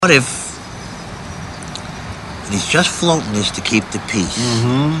if, and he's just floating this to keep the peace,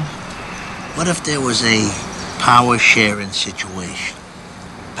 what if there was a power sharing situation?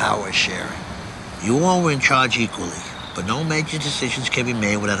 Power sharing. You all were in charge equally, but no major decisions can be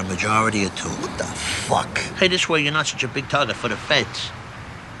made without a majority of two. What the fuck? Hey, this way you're not such a big target for the feds.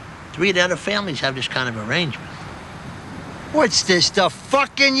 3 of the other families have this kind of arrangement. What's this, the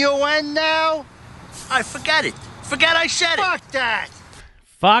fucking UN now? I forget it. Forget I said it. Fuck that!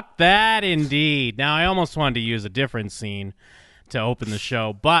 Fuck that, indeed. Now, I almost wanted to use a different scene to open the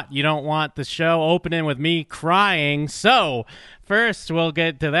show, but you don't want the show opening with me crying, so first we'll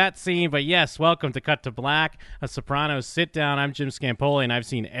get to that scene. But yes, welcome to Cut to Black, a Sopranos sit-down. I'm Jim Scampoli, and I've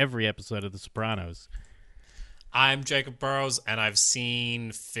seen every episode of The Sopranos. I'm Jacob Burrows, and I've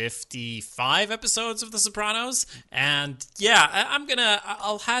seen 55 episodes of The Sopranos. And yeah,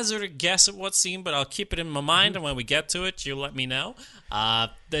 I'll hazard a guess at what scene, but I'll keep it in my mind. And when we get to it, you'll let me know.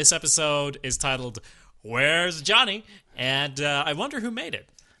 This episode is titled, Where's Johnny? And I wonder who made it.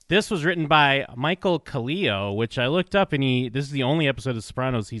 This was written by Michael Calio, which I looked up, and this is the only episode of The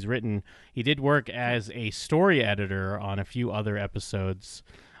Sopranos he's written. He did work as a story editor on a few other episodes.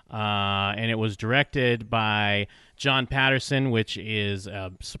 And it was directed by John Patterson, which is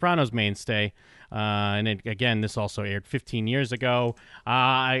Sopranos mainstay. Again, this also aired 15 years ago.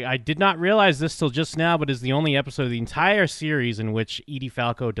 I did not realize this till just now, but is the only episode of the entire series in which Edie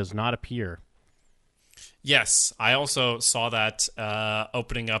Falco does not appear. Yes, I also saw that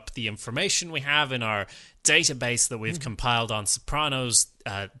opening up the information we have in our database that we've compiled on Sopranos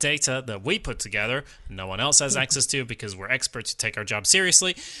data that we put together. No one else has access to because we're experts who take our job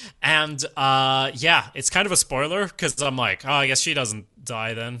seriously. And yeah, it's kind of a spoiler because I'm like, oh, I guess she doesn't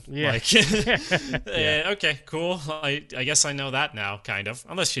die then. Yeah. Like, Yeah. Okay, cool. I guess I know that now, kind of.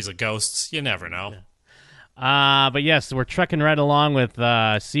 Unless she's a ghost. You never know. But yes, we're trucking right along with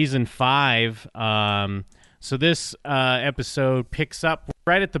season 5. So this episode picks up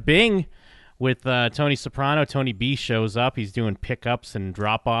right at the Bing with Tony Soprano. Tony B shows up. He's doing pickups and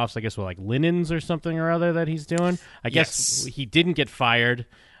drop-offs, I guess, with like linens or something or other that he's doing. I guess he didn't get fired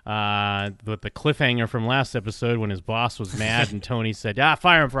with the cliffhanger from last episode when his boss was mad and Tony said,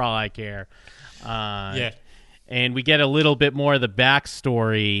 fire him for all I care. Yeah. And we get a little bit more of the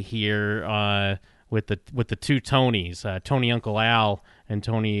backstory here with the two Tonys, Tony Uncle Al and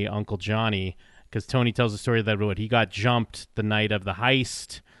Tony Uncle Johnny, because Tony tells the story that he got jumped the night of the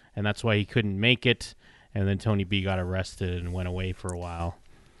heist, and that's why he couldn't make it, and then Tony B got arrested and went away for a while.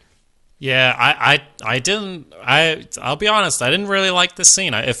 Yeah, I'll be honest, I didn't really like this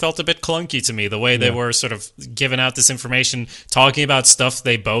scene. It felt a bit clunky to me, the way they were sort of giving out this information, talking about stuff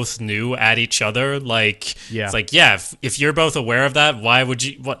they both knew at each other. Like, it's like, if you're both aware of that, why would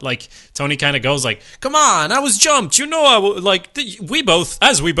you, Tony kind of goes like, come on, I was jumped, we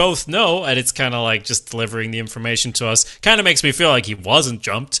both know, and it's kind of like just delivering the information to us. Kind of makes me feel like he wasn't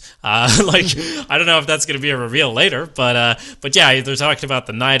jumped. I don't know if that's going to be a reveal later, but yeah, they're talking about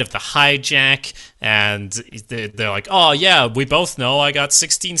the night of the hijack, and they're like, oh yeah, we both know I got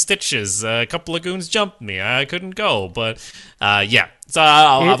 16 stitches, a couple of goons jumped me, I couldn't go, but yeah, so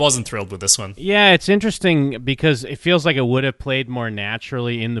I wasn't thrilled with this one. Yeah, it's interesting because it feels like it would have played more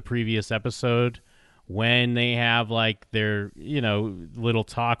naturally in the previous episode when they have like their little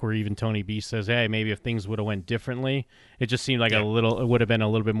talk where even Tony B says, hey, maybe if things would have went differently. It just seemed like it would have been a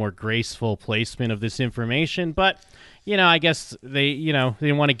little bit more graceful placement of this information, but I guess they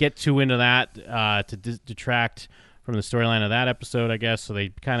didn't want to get too into that to detract from the storyline of that episode, I guess, so they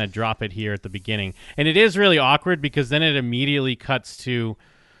kind of drop it here at the beginning. And it is really awkward because then it immediately cuts to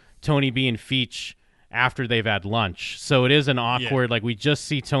Tony B and Feach after they've had lunch. So it is an awkward, like we just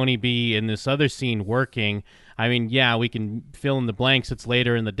see Tony B in this other scene working. I mean, yeah, we can fill in the blanks. It's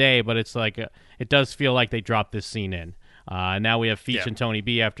later in the day, but it's like it does feel like they dropped this scene in. Now we have Feach and Tony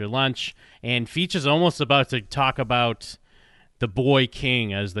B after lunch, and Feach is almost about to talk about the boy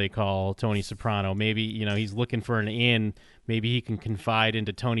king, as they call Tony Soprano. Maybe, he's looking for an in. Maybe he can confide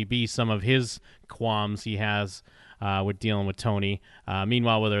into Tony B some of his qualms he has with dealing with Tony.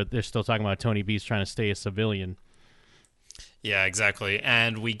 Meanwhile, they're still talking about Tony B's trying to stay a civilian. Yeah, exactly.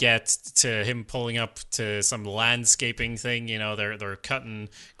 And we get to him pulling up to some landscaping thing. They're cutting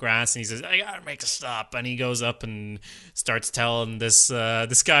grass, and he says, I gotta make a stop. And he goes up and starts telling this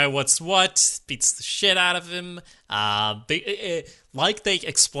guy what's what, beats the shit out of him. Like they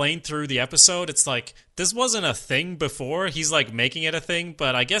explained through the episode, it's like this wasn't a thing before. He's like making it a thing,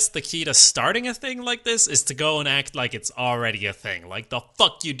 but I guess the key to starting a thing like this is to go and act like it's already a thing. Like, the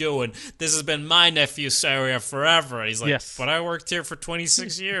fuck you doing? This has been my nephew's area forever. And he's like, yes. But I worked here for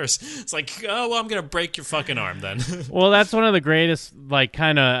 26 years. It's like, oh, well, I'm going to break your fucking arm then. Well, that's one of the greatest, like,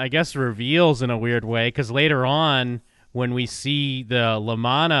 kind of, I guess, reveals in a weird way, because later on, when we see the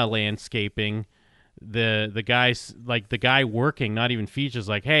Lamanna landscaping, the guys, like, the guy working, not even Feach, is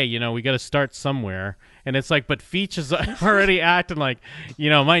like, hey, we got to start somewhere. And it's like, but Feach is already acting like,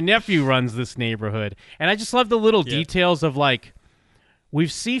 my nephew runs this neighborhood. And I just love the little details of, like,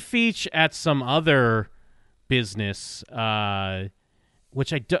 we've seen Feach at some other business,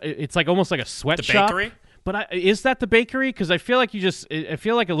 which it's like almost like a sweatshop. The bakery? But is that the bakery? Because I feel like I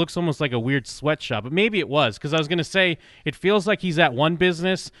feel like it looks almost like a weird sweatshop. But maybe it was, because I was going to say it feels like he's at one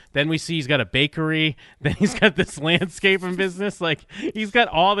business. Then we see he's got a bakery. Then he's got this landscaping business. Like, he's got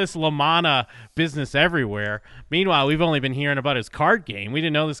all this Lamanna business everywhere. Meanwhile, we've only been hearing about his card game. We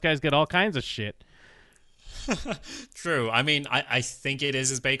didn't know this guy's got all kinds of shit. True. I mean, I think it is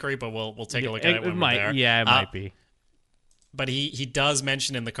his bakery, but we'll take a look at it when we're there. Yeah, it might be. But he does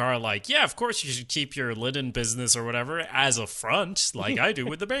mention in the car, like, yeah, of course you should keep your linen business or whatever as a front, like I do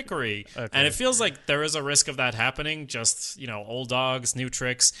with the bakery. Okay. And it feels like there is a risk of that happening, just, old dogs, new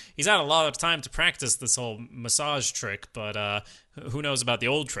tricks. He's had a lot of time to practice this whole massage trick, but who knows about the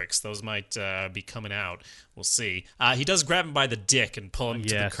old tricks? Those might be coming out. We'll see. He does grab him by the dick and pull him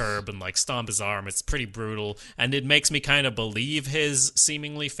to the curb and, like, stomp his arm. It's pretty brutal. And it makes me kind of believe his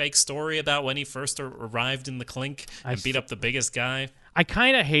seemingly fake story about when he first arrived in the clink and beat up the biggest guy. I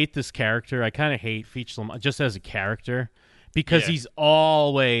kind of hate this character. I kind of hate Feach Lamanna just as a character, because he's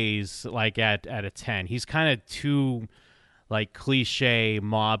always, like, at a 10. He's kind of too, like, cliche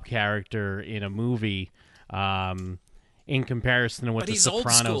mob character in a movie. In comparison to what The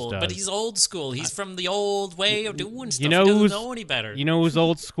Sopranos does. But he's old school. He's from the old way of doing stuff. He doesn't know any better. You know who's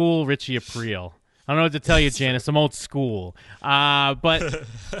old school? Richie Aprile. I don't know what to tell you, Janice. I'm old school. But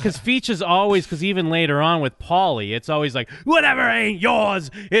because Feach is always, because even later on with Paulie, it's always like, whatever ain't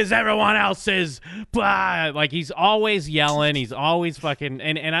yours is everyone else's. Blah. Like, he's always yelling. He's always fucking,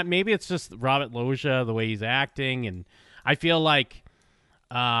 and maybe it's just Robert Loggia, the way he's acting. And I feel like,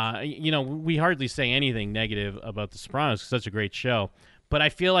 we hardly say anything negative about The Sopranos. It's such a great show, but I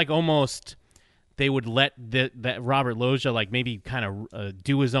feel like almost they would let that Robert Loggia, like, maybe kind of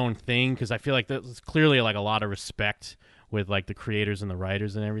do his own thing, because I feel like there's clearly, like, a lot of respect with, like, the creators and the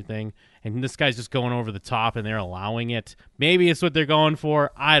writers and everything, and this guy's just going over the top and they're allowing it. Maybe it's what they're going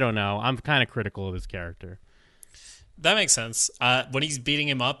for. I don't know. I'm kind of critical of this character. That makes sense. When he's beating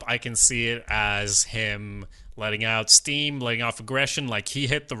him up, I can see it as him letting out steam, letting off aggression. Like, he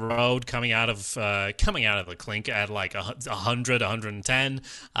hit the road coming out of the clink at like 100, 110.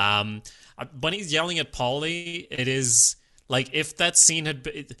 When he's yelling at Paulie, it is like, if that scene had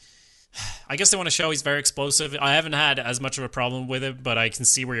been, I guess they want to show he's very explosive. I haven't had as much of a problem with it, but I can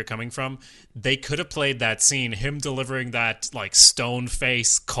see where you're coming from. They could have played that scene, him delivering that, like, stone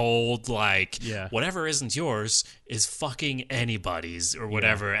face, cold, like, whatever isn't yours is fucking anybody's or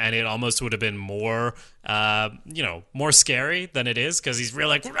whatever. And it almost would have been more, more scary than it is, because he's real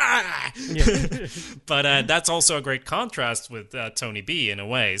like, rah! But that's also a great contrast with Tony B in a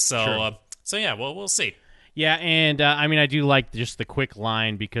way. So, we'll see. Yeah, and I do like just the quick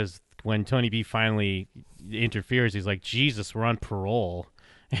line, because when Tony B finally interferes, he's like, Jesus, we're on parole.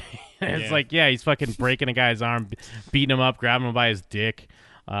 It's like, he's fucking breaking a guy's arm, beating him up, grabbing him by his dick,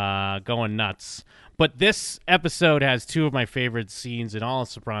 going nuts. But this episode has two of my favorite scenes in all of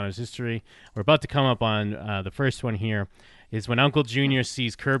Sopranos history. We're about to come up on the first one here. Is when Uncle Junior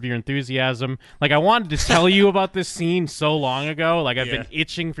sees Curb Your Enthusiasm. Like, I wanted to tell you about this scene so long ago. Like, I've been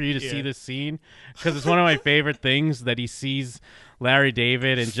itching for you to see this scene, because it's one of my favorite things that he sees Larry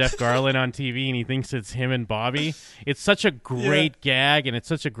David and Jeff Garlin on TV, and he thinks it's him and Bobby. It's such a great gag, and it's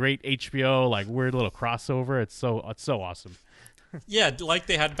such a great HBO, like, weird little crossover. It's so awesome. Yeah, like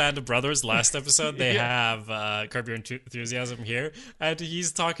they had Band of Brothers last episode, they have Curb Your Enthusiasm here, and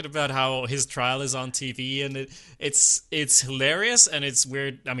he's talking about how his trial is on TV, and it's hilarious, and it's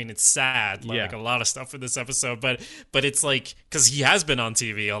weird. I mean, it's sad, like a lot of stuff in this episode, but it's like, because he has been on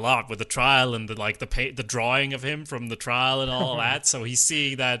TV a lot with the trial and the drawing of him from the trial and all that, so he's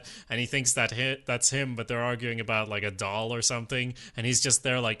seeing that, and he thinks that's him, but they're arguing about, like, a doll or something, and he's just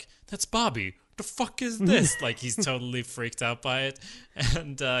there like, that's Bobby. The fuck is this? Like, he's totally freaked out by it.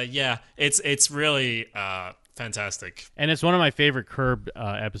 And it's really fantastic. And it's one of my favorite Curb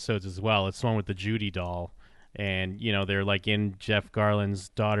episodes as well. It's the one with the Judy doll, and they're like in Jeff Garlin's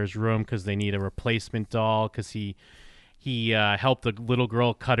daughter's room because they need a replacement doll, because he he helped the little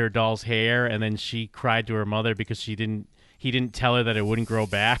girl cut her doll's hair, and then she cried to her mother because he didn't tell her that it wouldn't grow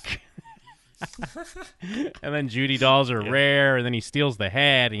back. And then Judy dolls are rare, and then he steals the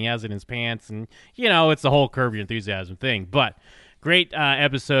head and he has it in his pants, and it's the whole Curb Your Enthusiasm thing. But great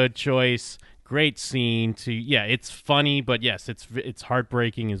episode choice, great scene. It's funny, but yes, it's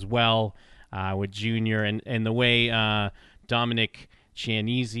heartbreaking as well with Junior and the way Dominic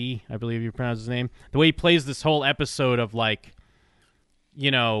Chianese, I believe you pronounce his name, the way he plays this whole episode of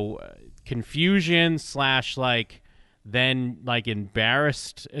confusion / then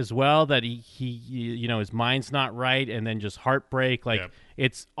embarrassed as well that he his mind's not right, and then just heartbreak.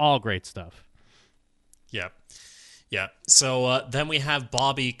 It's all great stuff. Yeah. So then we have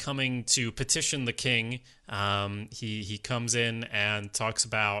Bobby coming to petition the king. He comes in and talks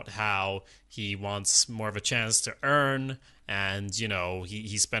about how he wants more of a chance to earn, and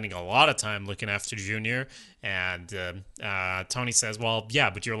he's spending a lot of time looking after Junior. And Tony says, "Well, yeah,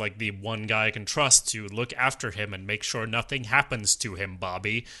 but you're like the one guy I can trust to look after him and make sure nothing happens to him,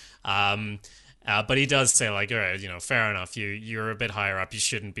 Bobby." But he does say, all right, fair enough. You're a bit higher up. You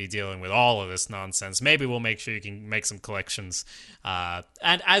shouldn't be dealing with all of this nonsense. Maybe we'll make sure you can make some collections. And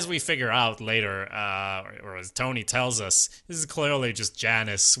as we figure out later, or as Tony tells us, this is clearly just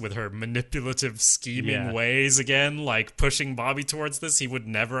Janice with her manipulative, scheming ways again, pushing Bobby towards this. He would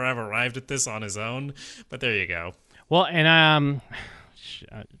never have arrived at this on his own. But there you go. Well, and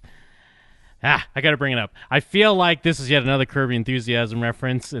I got to bring it up. I feel like this is yet another Curb Your Enthusiasm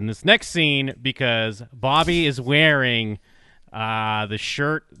reference in this next scene, because Bobby is wearing the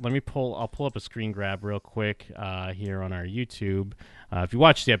shirt. I'll pull up a screen grab real quick here on our YouTube. If you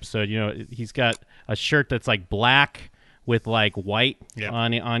watch the episode, he's got a shirt that's black with white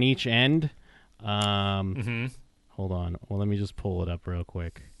on each end. Hold on. Well, let me just pull it up real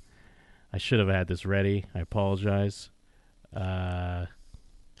quick. I should have had this ready. I apologize.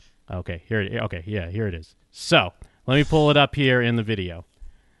 Okay, here it is. So, let me pull it up here in the video.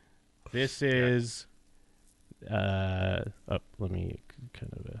 This is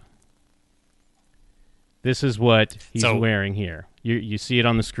this is what he's wearing here. You see it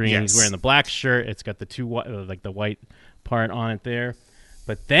on the screen. Yes. He's wearing the black shirt. It's got the the white part on it there.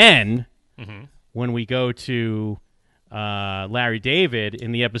 But then when we go to Larry David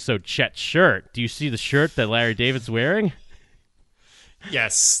in the episode Chet's shirt, do you see the shirt that Larry David's wearing?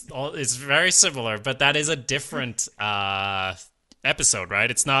 Yes, it's very similar, but that is a different episode, right?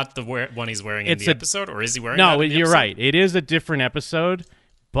 It's not the one he's wearing in the episode, or is he wearing that in the you're episode? Right. It is a different episode,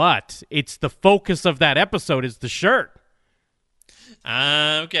 but it's the focus of that episode is the shirt.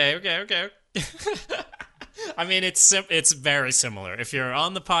 Okay. I mean, it's very similar. If you're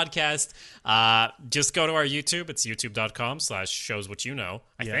on the podcast, just go to our YouTube. It's youtube.com/showswhatyouKnow.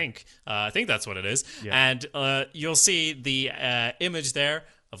 I think that's what it is. Yeah. And you'll see the image there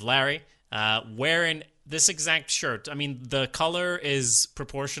of Larry wearing this exact shirt. I mean, the color is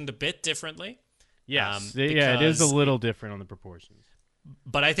proportioned a bit differently. Yes. It is a little different on the proportions.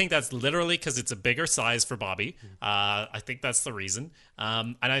 But I think that's literally because it's a bigger size for Bobby. I think that's the reason.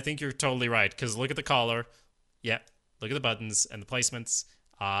 And I think you're totally right, because look at the collar. Yeah, look at the buttons and the placements.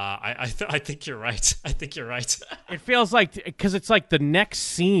 I think you're right. I think you're right. It feels like, because it's the next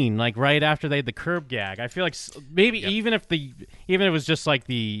scene, right after they had the curb gag. I feel like maybe even if it was just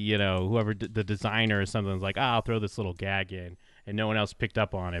the whoever the designer or something was I'll throw this little gag in, and no one else picked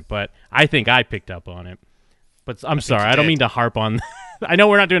up on it. But I think I picked up on it. But I'm sorry, I don't mean to harp on. I know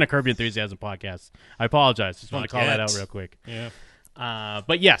we're not doing a Curb Your Enthusiasm podcast. I apologize. Just want to call that out real quick. Yeah.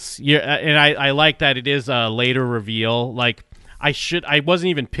 But yes, and I like that it is a later reveal. I wasn't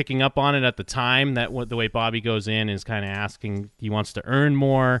even picking up on it at the time, that the way Bobby goes in is kind of asking, he wants to earn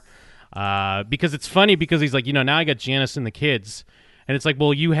more. Because it's funny, because he's now I got Janice and the kids. And it's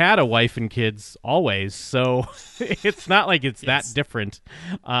well, you had a wife and kids always, so it's not like it's that different.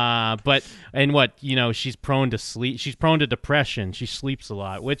 She's prone to sleep. She's prone to depression. She sleeps a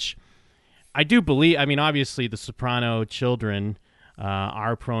lot, which I do believe. I mean, obviously, the Soprano children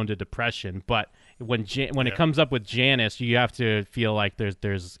are prone to depression, but when it comes up with Janice, you have to feel like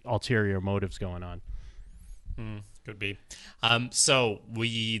there's ulterior motives going on. Could be. So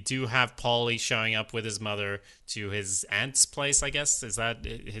we do have Paulie showing up with his mother to his aunt's place, I guess. Is that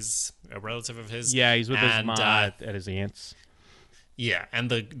a relative of his? Yeah, he's with his mom at his aunt's. Yeah, and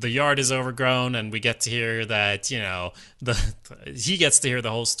the yard is overgrown, and we get to hear that, he gets to hear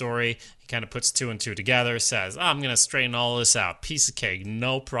the whole story. He kind of puts two and two together, says, I'm going to straighten all this out. Piece of cake,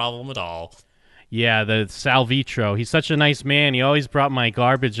 no problem at all. Yeah, the Sal Vitro. He's such a nice man. He always brought my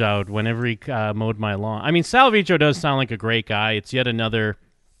garbage out whenever he mowed my lawn. I mean, Sal Vitro does sound like a great guy. It's yet another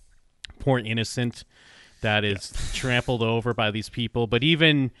poor innocent that is trampled over by these people. But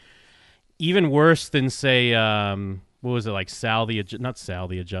even worse than, say, what was it, like not Sal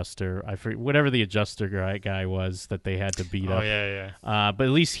the Adjuster, I forget, whatever the adjuster guy was that they had to beat up. Oh yeah. But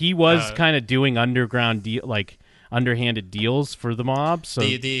at least he was kind of doing underhanded deals for the mob. So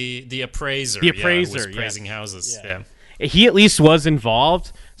the appraiser, was appraising houses. Yeah. He at least was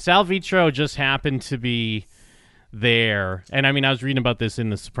involved. Sal Vitro just happened to be there, and I mean, I was reading about this in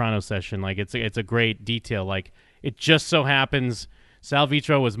the Sopranos session. Like, it's a great detail. Like, it just so happens Sal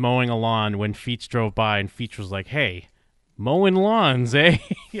Vitro was mowing a lawn when Feach drove by, and Feach was like, "Hey, mowing lawns, eh?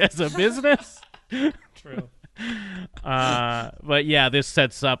 As a business." True. But yeah, this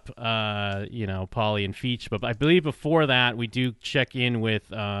sets up, Paulie and Feach. But I believe before that, we do check in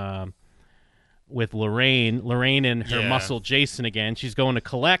with Lorraine and her muscle Jason again. She's going to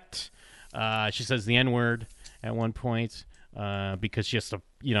collect. She says the N-word at one point because she has to,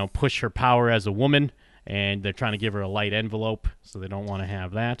 push her power as a woman, and they're trying to give her a light envelope, so they don't want to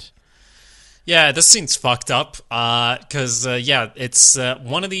have that. Yeah, this scene's fucked up because, it's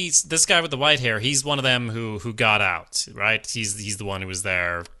one of these... This guy with the white hair, he's one of them who got out, right? He's the one who was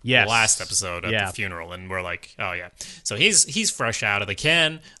there last episode at the funeral, and we're like, oh, yeah. So he's fresh out of the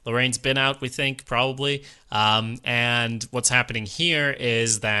can. Lorraine's been out, we think, probably. And what's happening here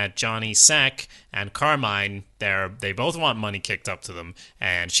is that Johnny Sack and Carmine, they both want money kicked up to them,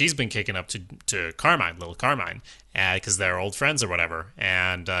 and she's been kicking up to Carmine, little Carmine, because they're old friends or whatever.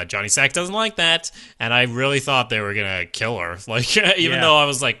 And Johnny Sack doesn't like that, and I really thought they were gonna kill her. Like, even though I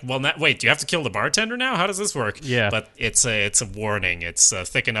was like, well, wait, do you have to kill the bartender now? How does this work? Yeah. But it's a warning. It's a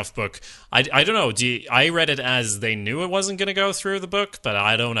thick enough book. I don't know. I read it as they knew it wasn't gonna go through the book, but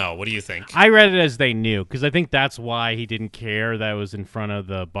I don't know. What do you think? I read it as they knew, because I think that's why he didn't care that it was in front of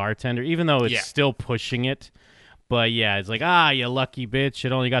the bartender, even though it's still pushing it. But yeah, it's like, you lucky bitch,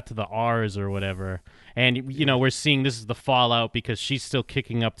 it only got to the R's or whatever. And, we're seeing this is the fallout because she's still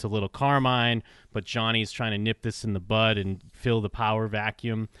kicking up to little Carmine, but Johnny's trying to nip this in the bud and fill the power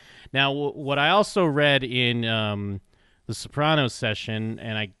vacuum. Now, what I also read in the Sopranos session,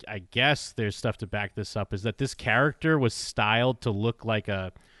 and I guess there's stuff to back this up, is that this character was styled to look like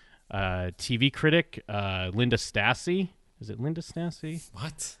a TV critic, Linda Stassi. Is it Linda Stassi?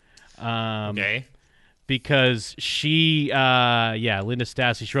 What? Okay. Because she, Linda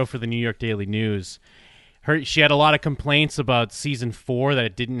Stassi, she wrote for the New York Daily News. She had a lot of complaints about season 4 that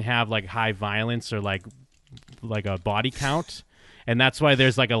it didn't have like high violence or like a body count, and that's why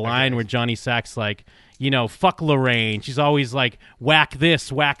there's like a line where Johnny Sack's like, fuck Lorraine. She's always like whack this,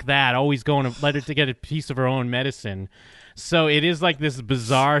 whack that, always going to let her to get a piece of her own medicine. So it is like this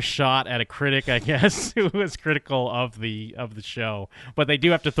bizarre shot at a critic, I guess, who was critical of the show. But they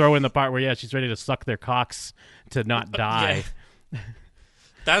do have to throw in the part where, she's ready to suck their cocks to not die.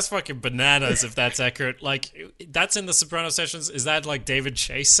 That's fucking bananas if that's accurate. Like, that's in the Sopranos sessions. Is that like David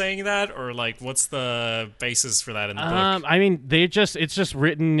Chase saying that, or like what's the basis for that in the book? I mean, it's just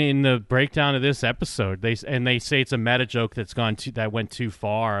written in the breakdown of this episode. They say it's a meta joke that went too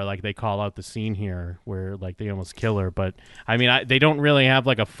far. Like, they call out the scene here where like they almost kill her, but I mean, they don't really have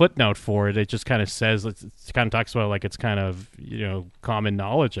like a footnote for it. It just kind of says, it kind of talks about like it's kind of common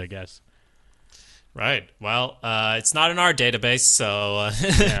knowledge, I guess. Right. Well, it's not in our database, so...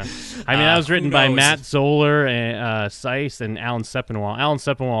 yeah. I mean, that was written by Matt Zoller, and Seiss, and Alan Sepinwall. Alan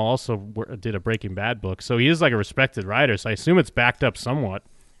Sepinwall also did a Breaking Bad book, so he is like a respected writer, so I assume it's backed up somewhat.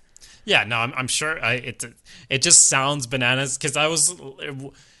 Yeah, no, I'm sure. It just sounds bananas, because I was...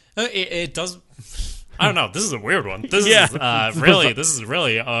 It does... I don't know. This is a weird one. This is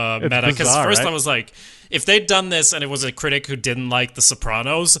really meta, because first, right? I was like... If they'd done this and it was a critic who didn't like The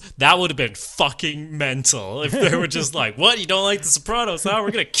Sopranos, that would have been fucking mental. If they were just like, what, you don't like The Sopranos? Huh?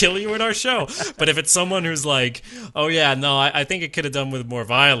 We're going to kill you in our show. But if it's someone who's like, oh yeah, no, I think it could have done with more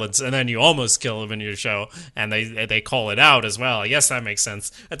violence, and then you almost kill him in your show, and they call it out as well. Yes, that makes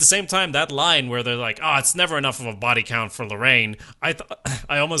sense. At the same time, that line where they're like, oh, it's never enough of a body count for Lorraine,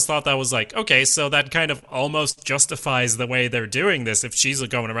 I almost thought that was like, okay, so that kind of almost justifies the way they're doing this if she's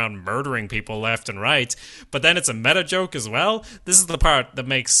going around murdering people left and right. But then it's a meta joke as well. This is the part that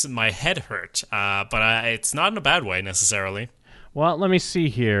makes my head hurt. But it's not in a bad way necessarily. Well, let me see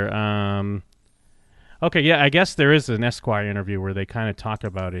here. Okay, yeah, I guess there is an Esquire interview where they kind of talk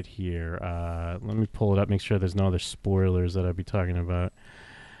about it here. Let me pull it up, make sure there's no other spoilers that I'd be talking about.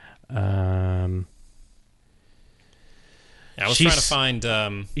 I was trying to find.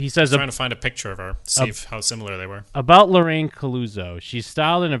 He says trying to find a picture of her, see how similar they were. About Lorraine Coluzo, she's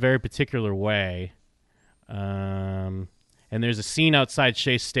styled in a very particular way. And there's a scene outside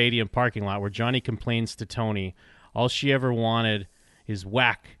Shea Stadium parking lot where Johnny complains to Tony, all she ever wanted is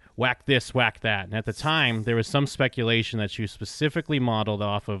whack whack this, whack that. And at the time, there was some speculation that she was specifically modeled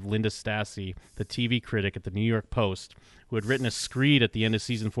off of Linda Stassi, the TV critic at the New York Post, who had written a screed at the end of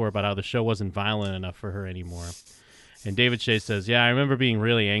season 4 about how the show wasn't violent enough for her anymore. And David Shea says, yeah, I remember being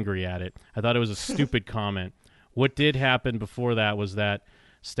really angry at it. I thought it was a stupid comment. What did happen before that was that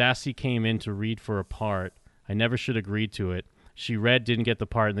Stassi came in to read for a part. I never should have agreed to it. She read, didn't get the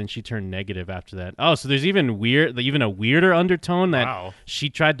part, and then she turned negative after that. Oh, so there's even a weirder undertone that she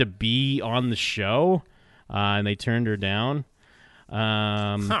tried to be on the show, and they turned her down.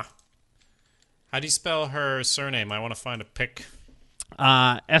 How do you spell her surname? I want to find a pic.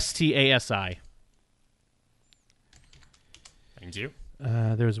 Stasi. Thank you.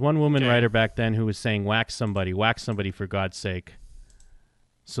 There was one woman writer back then who was saying, whack somebody for God's sake.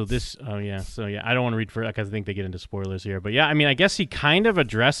 So I don't want to read for because I think they get into spoilers here. But yeah, I mean, I guess he kind of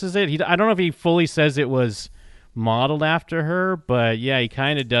addresses it. I don't know if he fully says it was modeled after her, but yeah, he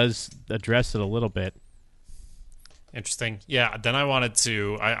kind of does address it a little bit. Interesting. Yeah, then I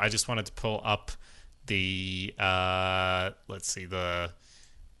just wanted to pull up the let's see, the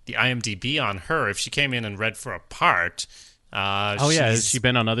IMDb on her. If she came in and read for a part. Has she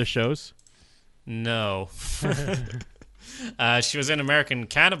been on other shows? No. She was in American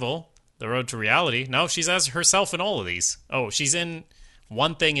Cannibal, The Road to Reality. No, she's as herself in all of these. Oh, she's in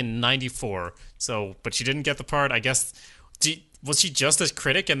One Thing in 94. So, but she didn't get the part, I guess. Was she just as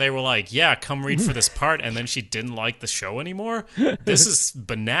critic and they were like, yeah, come read for this part, and then she didn't like the show anymore? This is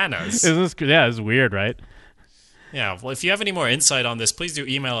bananas. It's weird, right? Yeah, well, if you have any more insight on this, please do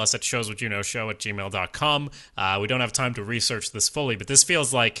email us at showswhatyouknowshow@gmail.com. We don't have time to research this fully, but this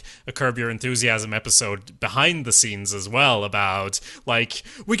feels like a Curb Your Enthusiasm episode behind the scenes as well about, like,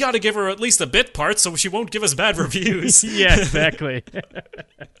 we got to give her at least a bit part so she won't give us bad reviews. Yeah, exactly.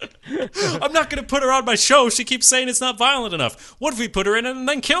 I'm not going to put her on my show. She keeps saying it's not violent enough. What if we put her in and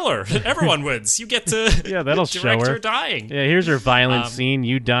then kill her? Everyone wins. You get to that'll direct show her dying. Yeah, here's her violent scene,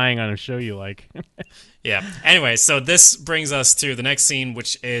 you dying on a show you like. Yeah. Anyway, so this brings us to the next scene,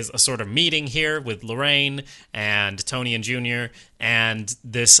 which is a sort of meeting here with Lorraine and Tony and Junior and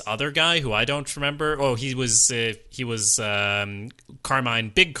this other guy who I don't remember. Oh, he was Carmine,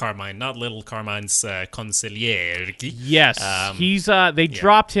 Big Carmine, not Little Carmine's consigliere. Yes, he's. They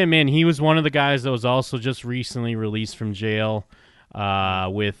dropped him in. He was one of the guys that was also just recently released from jail.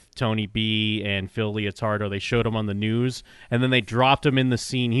 With Tony B and Phil Leotardo. They showed him on the news, and then they dropped him in the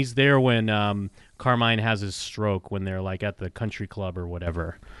scene. He's there when Carmine has his stroke, when they're like at the country club or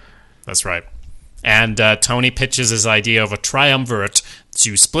whatever. That's right. And Tony pitches his idea of a triumvirate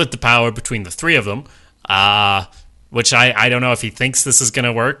to split the power between the three of them, which I don't know if he thinks this is going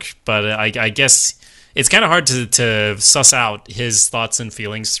to work, but I guess it's kind of hard to suss out his thoughts and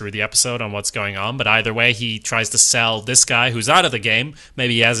feelings through the episode on what's going on. But either way, he tries to sell this guy who's out of the game.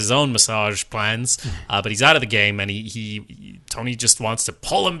 Maybe he has his own massage plans, but he's out of the game, and Tony just wants to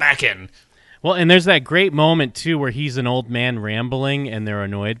pull him back in. Well, and there's that great moment, too, where he's an old man rambling, and they're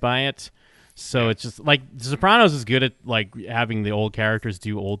annoyed by it. So it's just, like, The Sopranos is good at, like, having the old characters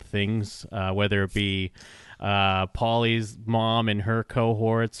do old things, whether it be Paulie's mom and her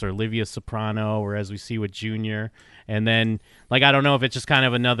cohorts, or Livia Soprano, or as we see with Junior. And then, like, I don't know if it's just kind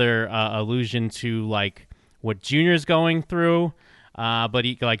of another allusion to, like, what Junior's going through. But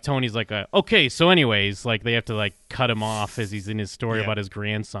Tony's like, okay, so anyways, like, they have to, like, cut him off as he's in his story about his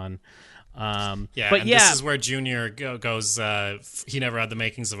grandson. This is where Junior goes. He never had the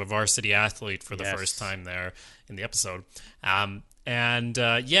makings of a varsity athlete for the first time there in the episode.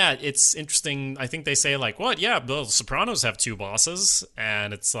 It's interesting. I think they say, like, what? Yeah, the Sopranos have two bosses,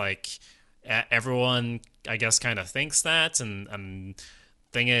 and it's like everyone, I guess, kind of thinks that. And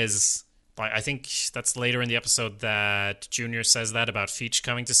thing is, I think that's later in the episode that Junior says that about Feach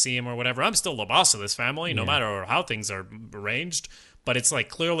coming to see him or whatever. I'm still the boss of this family, no matter how things are arranged. But it's, like,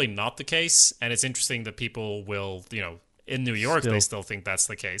 clearly not the case, and it's interesting that people will, in New York, they still think that's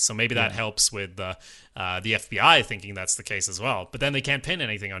the case. So maybe that helps with the FBI thinking that's the case as well. But then they can't pin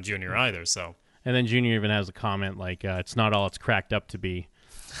anything on Junior either. So, and then Junior even has a comment like, it's not all it's cracked up to be.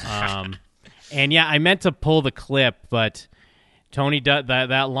 And yeah, I meant to pull the clip, but Tony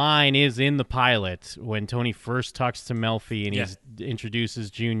that line is in the pilot when Tony first talks to Melfi and he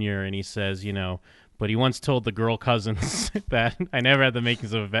introduces Junior, and he says, but he once told the girl cousins that I never had the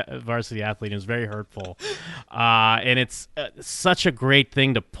makings of a varsity athlete. It was very hurtful. And it's such a great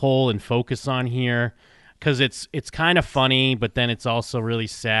thing to pull and focus on here because it's kind of funny, but then it's also really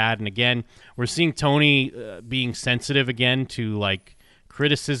sad. And again, we're seeing Tony being sensitive again to, like,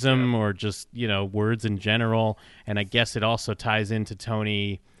 criticism or just, words in general. And I guess it also ties into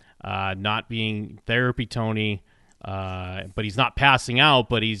Tony not being therapy Tony. but he's not passing out,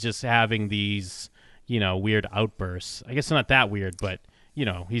 but he's just having these, weird outbursts. I guess not that weird, but,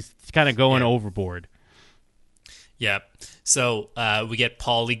 he's kind of going overboard. Yeah. So we get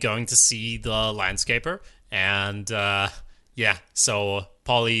Paulie going to see the landscaper, and so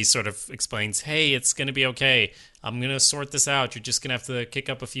Paulie sort of explains, hey, it's going to be okay. I'm going to sort this out. You're just going to have to kick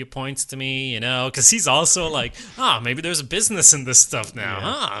up a few points to me, because he's also like, maybe there's a business in this stuff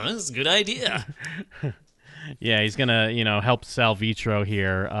now. This is a good idea. Yeah, he's going to, help Sal Vitro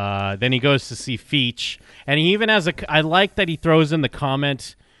here. Then he goes to see Feech, and he even has I like that he throws in the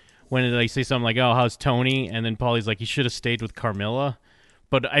comment when they say something like, oh, how's Tony? And then Paulie's like, he should have stayed with Carmilla.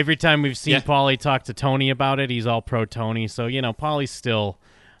 But every time we've seen Paulie talk to Tony about it, he's all pro Tony. So, Paulie's still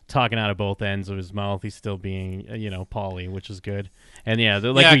talking out of both ends of his mouth. He's still being, Paulie, which is good. And,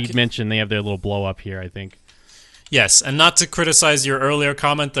 like we mentioned, they have their little blow-up here, I think. Yes, and not to criticize your earlier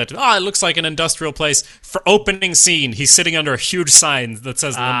comment that, it looks like an industrial place. For opening scene, he's sitting under a huge sign that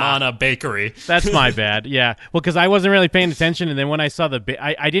says Lamanna Bakery. That's my bad, yeah. Well, because I wasn't really paying attention, and then when I saw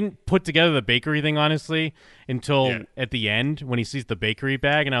I didn't put together the bakery thing, honestly, until at the end when he sees the bakery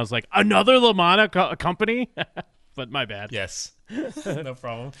bag, and I was like, another Lamanna company? But my bad. Yes, no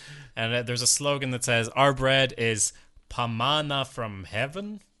problem. And there's a slogan that says, our bread is Pamana from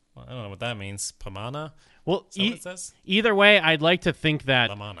heaven? Well, I don't know what that means. Pamana? Well, either way, I'd like to think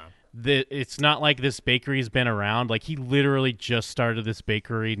that Lamanna. It's not like this bakery's been around. Like, he literally just started this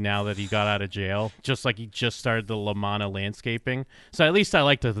bakery now that he got out of jail, just like he just started the Lamanna landscaping. So at least I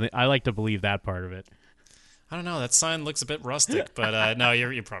like to believe that part of it. I don't know. That sign looks a bit rustic, but no,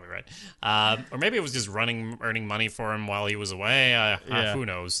 you're probably right. Or maybe it was just earning money for him while he was away. Who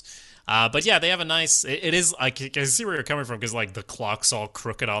knows? But yeah, they have a nice. It is. I can see where you're coming from because like the clock's all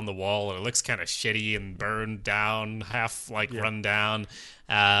crooked on the wall, and it looks kind of shitty and burned down, run down.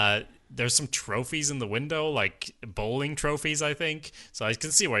 There's some trophies in the window, like bowling trophies, I think. So I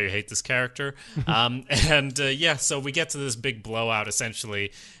can see why you hate this character. So we get to this big blowout,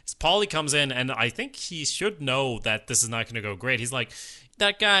 essentially. Paulie comes in, and I think he should know that this is not going to go great. He's like,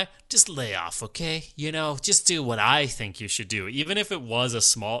 that guy, just lay off, okay? Just do what I think you should do. Even if it was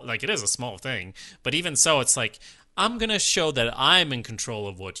it is a small thing. But even so, it's like, I'm going to show that I'm in control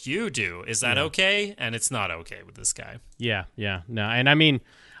of what you do. Is that okay? And it's not okay with this guy. Yeah. No, and I mean,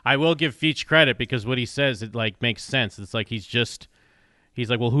 I will give Feech credit because what he says, it like makes sense. It's like he's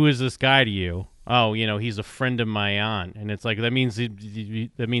like, well, who is this guy to you? Oh, he's a friend of my aunt. And it's like, that means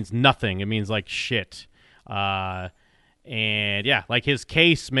nothing. It means like shit. And yeah, like his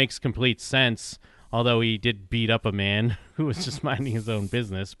case makes complete sense, although he did beat up a man who was just minding his own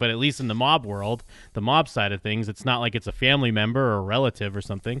business. But at least in the mob world, the mob side of things, it's not like it's a family member or a relative or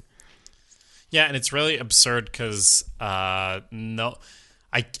something. Yeah, and it's really absurd because, I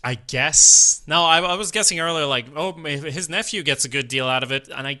guess... No, I was guessing earlier, like, his nephew gets a good deal out of it,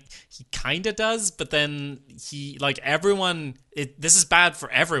 and he kind of does, but then everyone... this is bad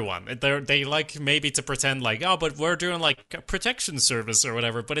for everyone. They like maybe to pretend like, but we're doing like a protection service or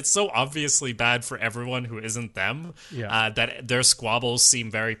whatever, but it's so obviously bad for everyone who isn't them that their squabbles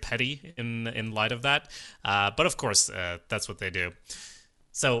seem very petty in light of that. But of course, that's what they do.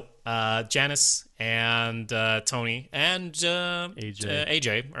 So Janice and Tony and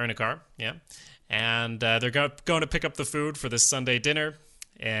AJ are in a car, and they're going to pick up the food for this Sunday dinner,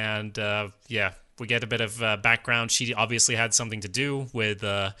 and we get a bit of background. She obviously had something to do with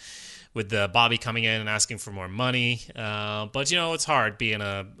Bobby coming in and asking for more money, but it's hard being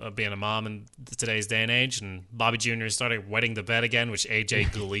a mom in today's day and age. And Bobby Jr. started wetting the bed again, which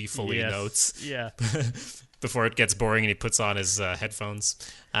AJ gleefully notes. Yeah. Before it gets boring and he puts on his headphones.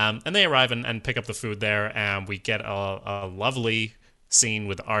 And they arrive and pick up the food there, and we get a lovely scene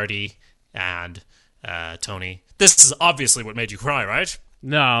with Artie and Tony. This is obviously what made you cry, right?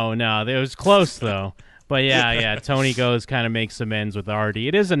 No, it was close, though. But yeah, Tony goes, kind of makes amends with Artie.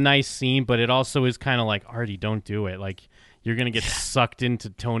 It is a nice scene, but it also is kind of like, Artie, don't do it. Like, you're going to get sucked into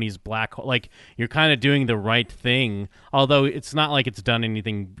Tony's black hole. Like, you're kind of doing the right thing, although it's not like it's done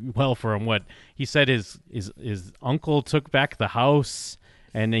anything well for him. What he said his uncle took back the house,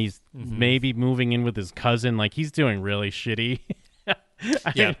 and he's maybe moving in with his cousin. Like, he's doing really shitty.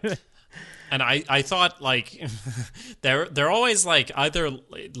 Yeah. And I thought, like, they're always, like, either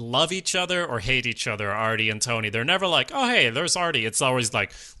love each other or hate each other, Artie and Tony. They're never like, oh, hey, there's Artie. It's always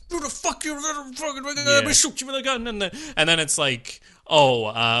like, who the fuck you? I'm gonna shoot you with a gun. And then it's like,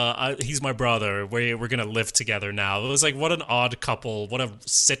 he's my brother. We're gonna live together now. It was like, what an odd couple. What a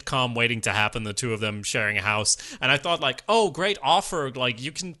sitcom waiting to happen. The two of them sharing a house. And I thought, like, oh, great offer. Like,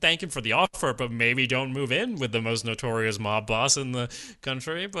 you can thank him for the offer, but maybe don't move in with the most notorious mob boss in the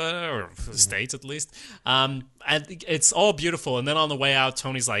country, or state at least. And it's all beautiful. And then on the way out,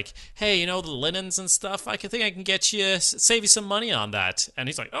 Tony's like, hey, the linens and stuff. I think I can save you some money on that. And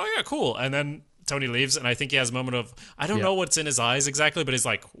he's like, oh yeah, cool. And then Tony leaves, and I think he has a moment of, I don't know what's in his eyes exactly, but he's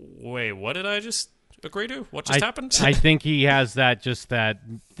like, wait, what did I just agree to? What just happened? I think he has that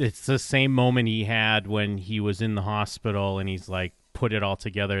it's the same moment he had when he was in the hospital, and he's like put it all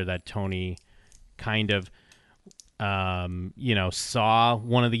together that Tony kind of saw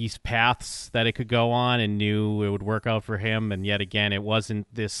one of these paths that it could go on and knew it would work out for him. And yet again, it wasn't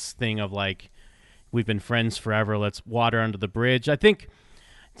this thing of like, we've been friends forever, let's water under the bridge. I think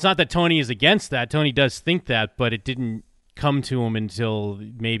it's not that Tony is against that. Tony does think that, but it didn't come to him until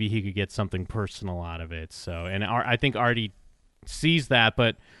maybe he could get something personal out of it. So, and I think Artie sees that,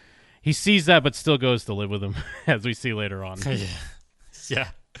 but still goes to live with him, as we see later on. Yeah.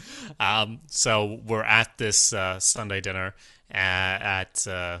 So we're at this Sunday dinner it's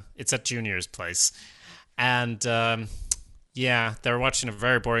at Junior's place, and they're watching a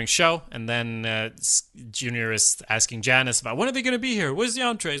very boring show, and then Junior is asking Janice about, when are they going to be here? Where's the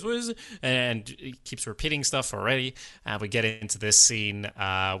entrees? What is it? And he keeps repeating stuff already. We get into this scene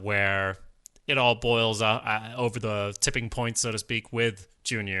where it all boils over the tipping point, so to speak, with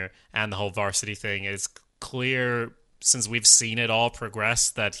Junior and the whole varsity thing. It's clear, since we've seen it all progress,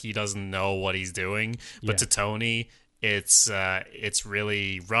 that he doesn't know what he's doing. But to Tony, it's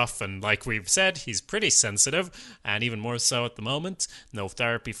really rough, and like we've said, he's pretty sensitive, and even more so at the moment. No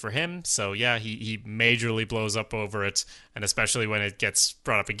therapy for him, so he majorly blows up over it, and especially when it gets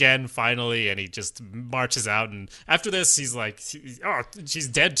brought up again finally, and he just marches out. And after this, he's like, oh, she's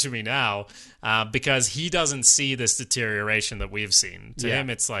dead to me now, because he doesn't see this deterioration that we've seen. To him,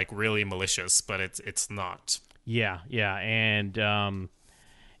 it's like really malicious, but it's not. And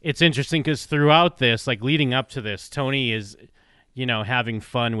it's interesting because throughout this, like leading up to this, Tony is, having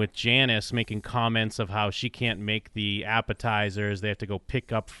fun with Janice, making comments of how she can't make the appetizers. They have to go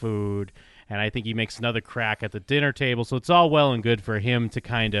pick up food. And I think he makes another crack at the dinner table. So it's all well and good for him to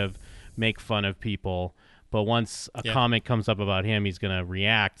kind of make fun of people. But once a comment comes up about him, he's going to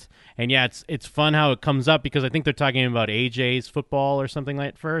react. And it's fun how it comes up, because I think they're talking about AJ's football or something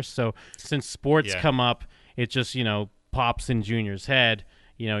like that first. So since sports come up, it just, pops in Junior's head.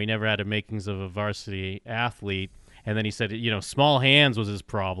 He never had the makings of a varsity athlete. And then he said, small hands was his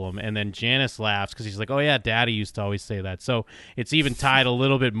problem. And then Janice laughs because he's like, oh, yeah, Daddy used to always say that. So it's even tied a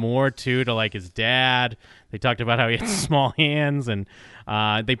little bit more, to like his dad. They talked about how he had small hands. And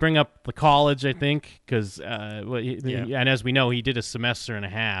they bring up the college, I think, because, and as we know, he did a semester and a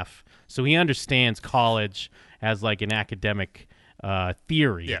half. So he understands college as like an academic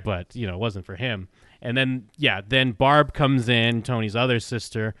theory, but, it wasn't for him. And then Barb comes in, Tony's other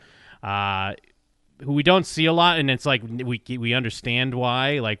sister, who we don't see a lot, and it's like we understand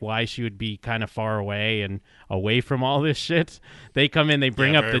why she would be kind of far away and away from all this shit. They come in, they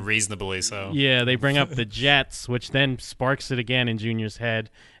bring up reasonably so. Yeah, they bring up the Jets, which then sparks it again in Junior's head.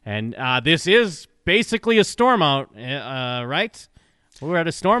 And this is basically a storm out, right? We're at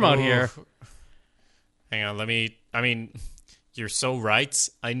a storm out here. Hang on, you're so right.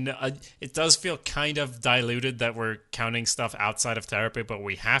 I know it does feel kind of diluted that we're counting stuff outside of therapy, but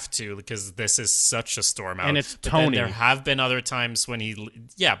we have to, because this is such a storm out. And it's Tony. There have been other times when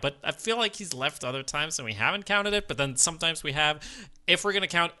but I feel like he's left other times and we haven't counted it, but then sometimes we have. If we're going to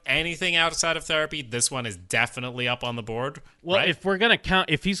count anything outside of therapy, this one is definitely up on the board. Well, right? If we're going to count,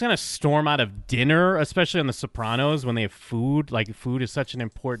 if he's going to storm out of dinner, especially on The Sopranos when they have food, like food is such an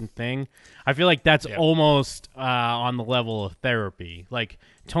important thing, I feel like that's almost on the level of therapy. Like,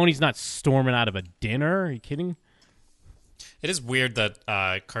 Tony's not storming out of a dinner. Are you kidding? It is weird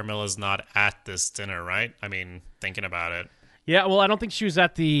that Carmilla's not at this dinner, right? Thinking about it. Yeah, well, I don't think she was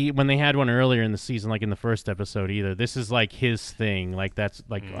at when they had one earlier in the season, like in the first episode either. This is like his thing. Like that's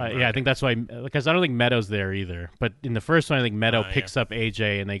like, right. I think that's why, because I don't think Meadow's there either. But in the first one, I think Meadow picks up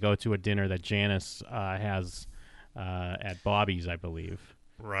AJ and they go to a dinner that Janice has at Bobby's, I believe.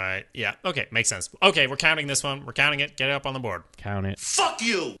 Right. Yeah. Okay. Makes sense. Okay. We're counting this one. We're counting it. Get it up on the board. Count it. Fuck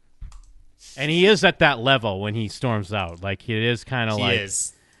you! And he is at that level when he storms out. Like, it is kind of like... He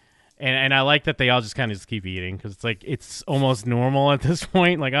is. And I like that they all just kind of just keep eating, because it's like it's almost normal at this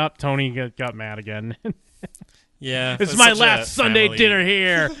point. Like, oh, Tony got mad again. Yeah. This is my last Sunday dinner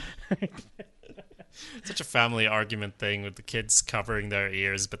here. Such a family argument thing with the kids covering their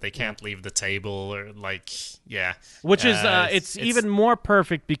ears, but they can't leave the table, or Which is it's even more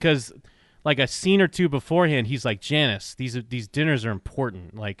perfect because like a scene or two beforehand, he's like, Janice, these dinners are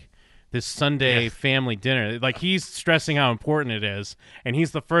important. Like this Sunday family dinner, like he's stressing how important it is, and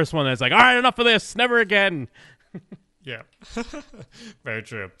he's the first one that's like, all right, enough of this, never again. Yeah, very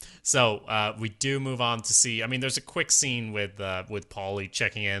true. So we do move on to see. I mean, there's a quick scene with Paulie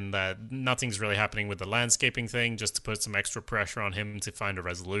checking in that nothing's really happening with the landscaping thing, just to put some extra pressure on him to find a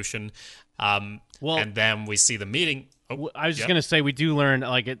resolution. And then we see the meeting. Oh, I was just gonna say we do learn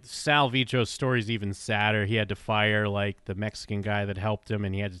Sal Vitro's story's even sadder. He had to fire like the Mexican guy that helped him,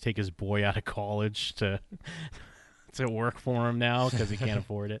 and he had to take his boy out of college to work for him now because he can't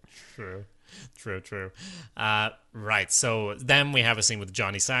afford it. True. Right, so then we have a scene with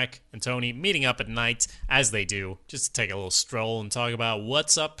Johnny Sack and Tony meeting up at night, as they do, just to take a little stroll and talk about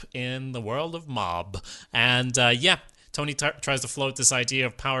what's up in the world of mob. And Tony tries to float this idea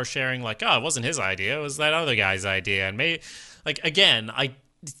of power sharing, like, oh, it wasn't his idea, it was that other guy's idea. And maybe,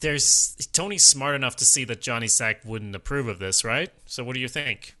 Tony's smart enough to see that Johnny Sack wouldn't approve of this, right? So what do you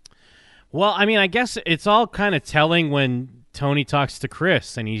think? Well, I mean, I guess it's all kind of telling when Tony talks to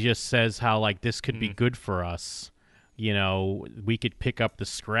Chris, and he just says how, like, this could be good for us. You know, we could pick up the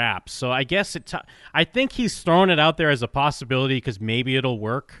scraps. So I guess I think he's thrown it out there as a possibility because maybe it'll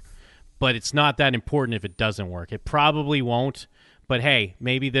work, but it's not that important if it doesn't work. It probably won't, but hey,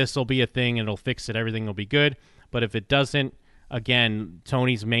 maybe this will be a thing and it'll fix it. Everything will be good. But if it doesn't, again,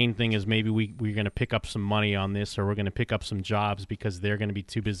 Tony's main thing is maybe we're going to pick up some money on this, or we're going to pick up some jobs because they're going to be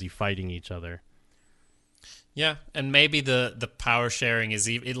too busy fighting each other. Yeah, and maybe the power sharing is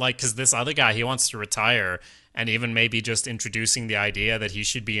like, because this other guy, he wants to retire, and even maybe just introducing the idea that he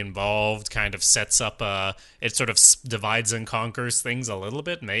should be involved kind of sets up it sort of divides and conquers things a little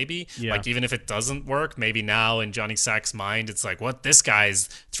bit, maybe. Yeah. Like, even if it doesn't work, maybe now in Johnny Sack's mind, it's like, what, this guy's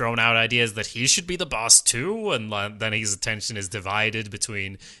throwing out ideas that he should be the boss too, and then his attention is divided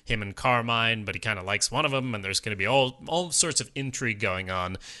between him and Carmine, but he kind of likes one of them, and there's going to be all sorts of intrigue going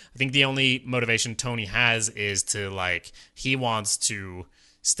on. I think the only motivation Tony has is to, like, he wants to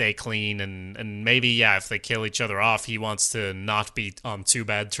stay clean, and maybe, if they kill each other off, he wants to not be on too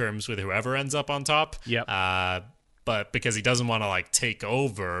bad terms with whoever ends up on top. Yep. But because he doesn't want to, like, take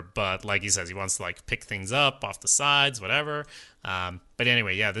over, but like he says, he wants to, like, pick things up off the sides, whatever. But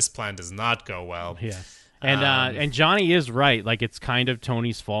anyway, this plan does not go well. Yeah. And Johnny is right. Like, it's kind of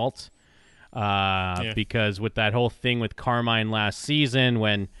Tony's fault. Because with that whole thing with Carmine last season,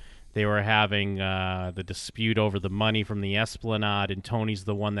 when they were having the dispute over the money from the Esplanade, and Tony's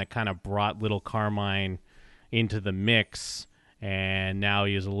the one that kind of brought little Carmine into the mix, and now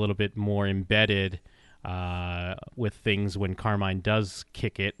he is a little bit more embedded with things when Carmine does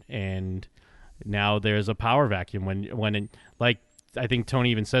kick it, and now there's a power vacuum. I think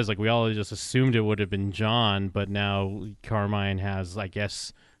Tony even says, like, we all just assumed it would have been John, but now Carmine has, I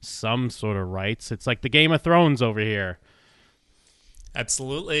guess, some sort of rights. It's like the Game of Thrones over here.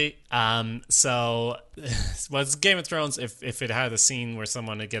 Absolutely. So, it's Game of Thrones if it had a scene where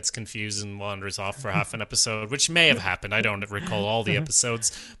someone gets confused and wanders off for half an episode, which may have happened. I don't recall all the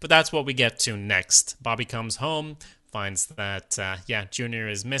episodes, but that's what we get to next. Bobby comes home, finds that, Junior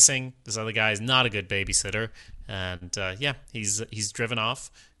is missing. This other guy is not a good babysitter. And, he's driven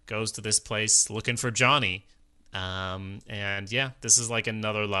off, goes to this place looking for Johnny. This is like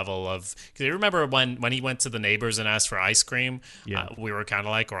another level of, because you remember when he went to the neighbors and asked for ice cream, we were kind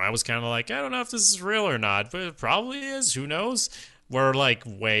of like, or I was kind of like, I don't know if this is real or not, but it probably is, who knows. We're like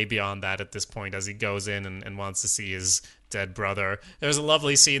way beyond that at this point as he goes in and wants to see his dead brother. There's a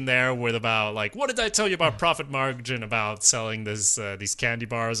lovely scene there with about, like, what did I tell you about profit margin about selling these candy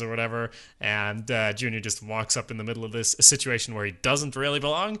bars or whatever, and Junior just walks up in the middle of this situation where he doesn't really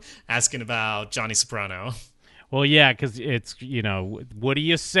belong, asking about Johnny Soprano. Well, yeah, because it's, what do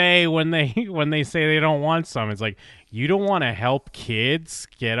you say when they say they don't want some? It's like, you don't want to help kids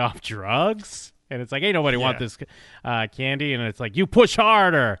get off drugs? And it's like, ain't nobody want this candy. And it's like, you push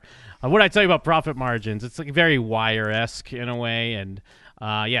harder. What did I tell you about profit margins? It's like very Wire-esque in a way. And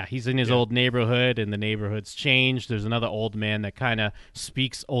he's in his old neighborhood, and the neighborhood's changed. There's another old man that kind of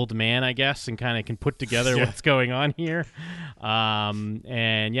speaks old man, I guess, and kind of can put together what's going on here.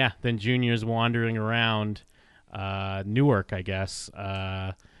 Then Junior's wandering around Newark, I guess,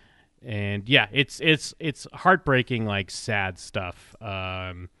 it's heartbreaking, like, sad stuff.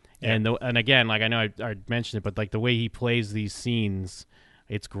 And again, like, I know I mentioned it, but like the way he plays these scenes,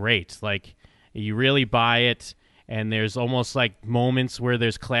 it's great. Like, you really buy it, and there's almost like moments where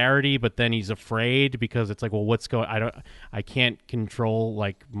there's clarity, but then he's afraid because it's like, well, what's going? I can't control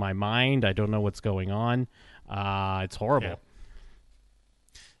like my mind. I don't know what's going on. It's horrible.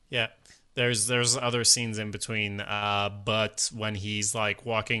 Yeah. There's other scenes in between, but when he's like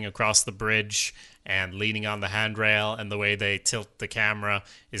walking across the bridge and leaning on the handrail, and the way they tilt the camera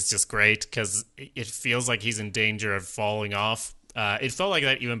is just great because it feels like he's in danger of falling off. It felt like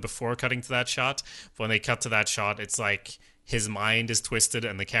that even before cutting to that shot. When they cut to that shot, it's like his mind is twisted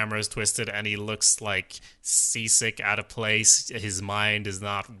and the camera is twisted, and he looks like seasick, out of place. His mind is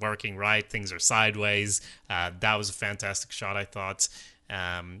not working right. Things are sideways. That was a fantastic shot, I thought.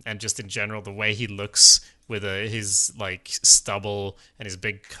 And just in general, the way he looks with his like stubble and his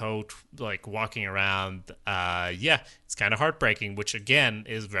big coat, like walking around, it's kind of heartbreaking, which again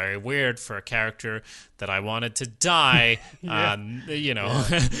is very weird for a character that I wanted to die,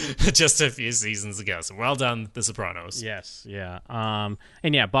 just a few seasons ago. So well done, The Sopranos. Yes, yeah.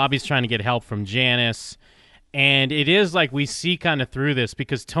 And yeah, Bobby's trying to get help from Janice, and it is like we see kind of through this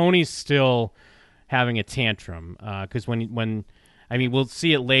because Tony's still having a tantrum because when I mean, we'll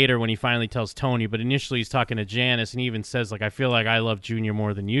see it later when he finally tells Tony, but initially he's talking to Janice, and he even says, like, I feel like I love Junior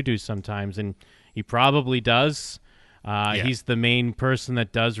more than you do sometimes, and he probably does. He's the main person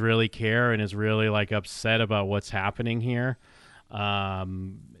that does really care and is really, like, upset about what's happening here. I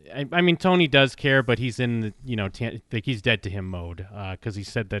mean, Tony does care, but he's in the, he's dead to him mode, because he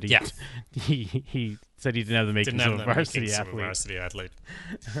said that he said he didn't have the makings of a varsity athlete.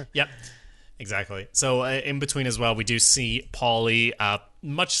 Yep. Exactly. So in between as well, we do see Paulie,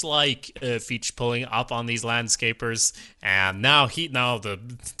 much like Feach, pulling up on these landscapers, and now the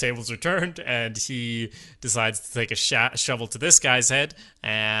tables are turned, and he decides to take a shovel to this guy's head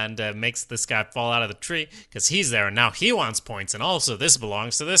and makes this guy fall out of the tree because he's there, and now he wants points, and also this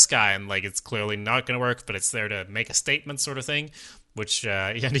belongs to this guy, and like it's clearly not going to work, but it's there to make a statement, sort of thing. Which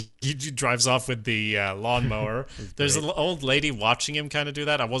he drives off with the lawnmower. There's an old lady watching him kind of do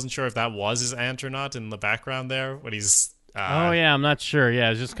that. I wasn't sure if that was his aunt or not in the background there when he's. I'm not sure. Yeah,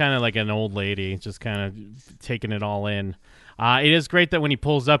 it's just kind of like an old lady, just kind of taking it all in. It is great that when he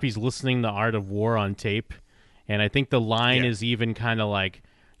pulls up, he's listening to Art of War on tape, and I think the line is even kind of like,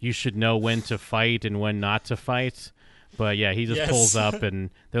 "You should know when to fight and when not to fight." But yeah, he just pulls up, and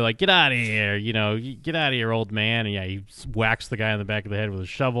they're like, "Get out of here, get out of here, old man!" And yeah, he whacks the guy in the back of the head with a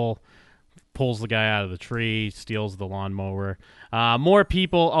shovel, pulls the guy out of the tree, steals the lawnmower. More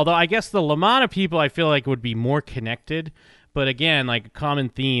people, although I guess the LaManna people I feel like would be more connected. But again, like a common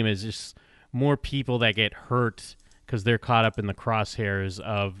theme is just more people that get hurt because they're caught up in the crosshairs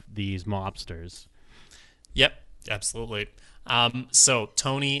of these mobsters. Yep, absolutely. So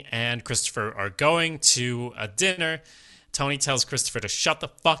Tony and Christopher are going to a dinner. Tony tells Christopher to shut the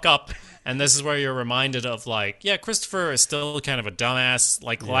fuck up, and this is where you're reminded of, like, Christopher is still kind of a dumbass,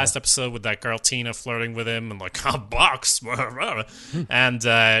 like the last episode with that girl Tina flirting with him, and like, box, and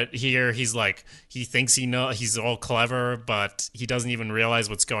here he's like, he thinks he's all clever, but he doesn't even realize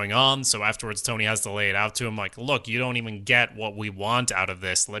what's going on, so afterwards Tony has to lay it out to him, like, look, you don't even get what we want out of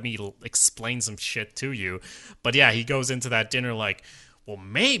this, let me explain some shit to you. But yeah, he goes into that dinner like, well,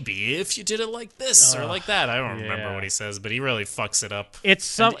 maybe if you did it like this or like that. I don't remember what he says, but he really fucks it up.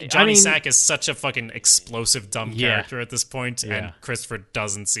 Johnny Sack is such a fucking explosive, dumb character at this point, and Christopher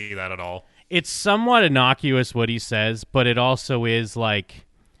doesn't see that at all. It's somewhat innocuous what he says, but it also is like,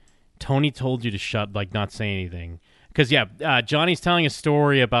 Tony told you to not say anything. Because, Johnny's telling a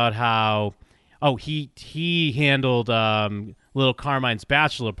story about how, he handled little Carmine's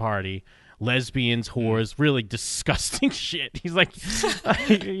bachelor party. Lesbians, whores, really disgusting shit. He's like,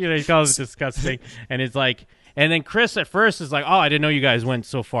 he calls it disgusting. And it's like, and then Chris at first is like, I didn't know you guys went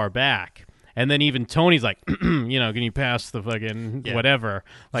so far back. And then even Tony's like, can you pass the fucking whatever?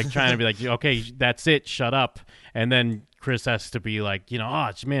 Like trying to be like, okay, that's it, shut up. And then Chris has to be like,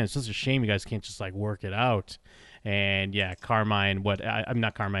 man, it's such a shame you guys can't just like work it out. And Carmine,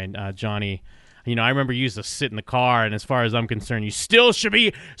 Johnny, I remember you used to sit in the car, and as far as I'm concerned, you still should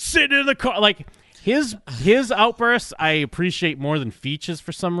be sitting in the car. Like, his outbursts, I appreciate more than Feach's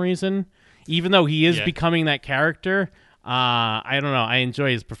for some reason. Even though he is becoming that character, I don't know. I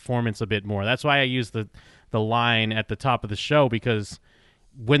enjoy his performance a bit more. That's why I use the line at the top of the show, because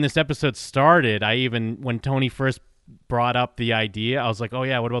when this episode started, when Tony first brought up the idea, I was like, oh,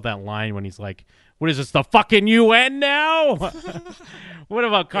 yeah, what about that line when he's like, what is this, the fucking UN now? What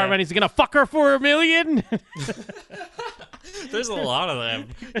about Carmine? He's going to fuck her for $1 million? There's a lot of them.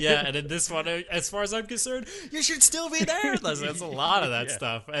 Yeah, and in this one, as far as I'm concerned, you should still be there. That's a lot of that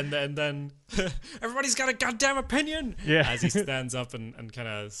stuff. And then everybody's got a goddamn opinion. Yeah. As he stands up and kind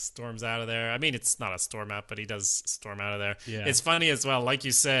of storms out of there. I mean, it's not a storm out, but he does storm out of there. Yeah. It's funny as well. Like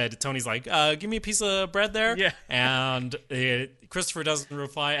you said, Tony's like, give me a piece of bread there. Yeah. And Christopher doesn't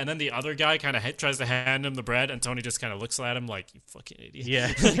reply. And then the other guy kind of tries to hand him the bread, and Tony just kind of looks at him like, you fucking idiot.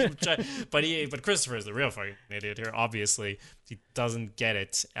 Yeah. But Christopher is the real fucking idiot here. Obviously, he doesn't get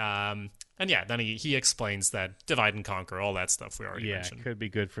it. And yeah, then he explains that divide and conquer, all that stuff we already mentioned. Yeah, could be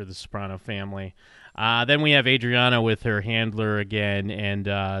good for the Soprano family. Then we have Adriana with her handler again, and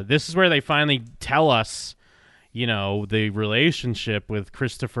this is where they finally tell us, the relationship with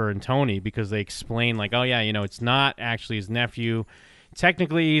Christopher and Tony, because they explain, like, oh, yeah, it's not actually his nephew.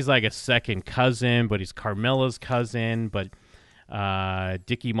 Technically, he's like a second cousin, but he's Carmela's cousin, but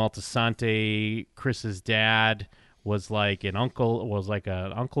Dickie Moltisanti, Chris's dad, was like an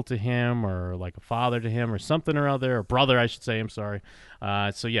uncle to him, or like a father to him, or something or other, or brother, I should say. I'm sorry.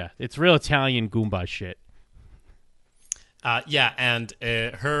 So yeah, it's real Italian Goomba shit. Yeah, and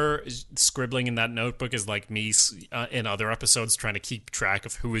her scribbling in that notebook is like me in other episodes trying to keep track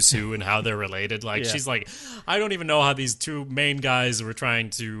of who is who and how they're related. Like, she's like, I don't even know how these two main guys we're trying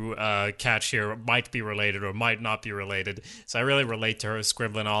to catch here might be related or might not be related. So I really relate to her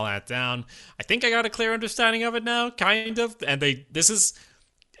scribbling all that down. I think I got a clear understanding of it now, kind of. And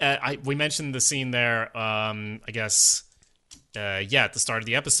we mentioned the scene there, I guess... at the start of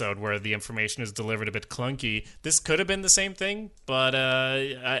the episode where the information is delivered a bit clunky. This could have been the same thing, but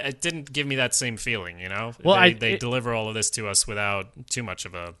it didn't give me that same feeling, Well, they deliver all of this to us without too much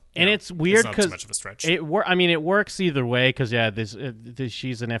of a... And it's weird because... too much of a stretch. It works either way because,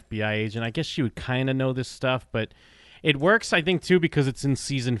 she's an FBI agent. I guess she would kind of know this stuff, but it works, I think, too, because it's in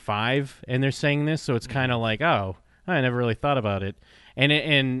Season 5 and they're saying this, so it's kind of like, oh, I never really thought about it.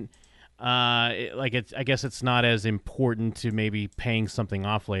 I guess it's not as important to maybe paying something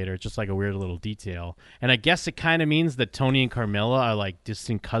off later. It's just like a weird little detail. And I guess it kind of means that Tony and Carmela are like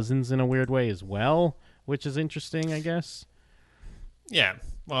distant cousins in a weird way as well, which is interesting, I guess. Yeah.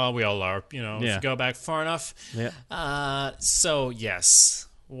 Well, we all are, if you go back far enough. Yeah. So, yes.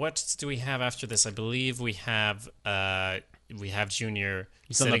 What do we have after this? I believe we have Junior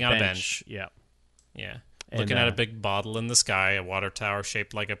sitting on a bench. Yeah. Yeah. Looking at a big bottle in the sky, a water tower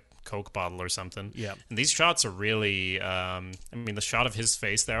shaped like a Coke bottle or something. Yeah. And these shots are really, the shot of his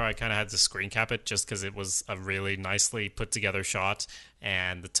face there, I kind of had to screen cap it just because it was a really nicely put together shot,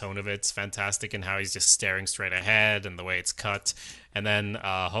 and the tone of it's fantastic, and how he's just staring straight ahead and the way it's cut. And then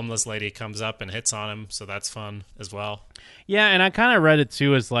a homeless lady comes up and hits on him, so that's fun as well. Yeah, and I kind of read it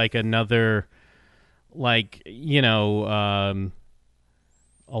too as like another, like,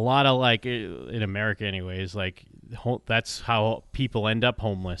 a lot of, like, in America anyways, like, that's how people end up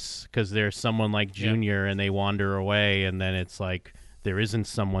homeless, because there's someone like Junior and they wander away, and then it's like there isn't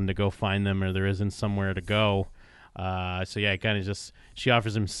someone to go find them, or there isn't somewhere to go. So yeah, it kind of just, she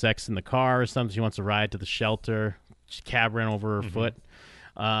offers him sex in the car or something. She wants to ride to the shelter. Cab ran over her foot.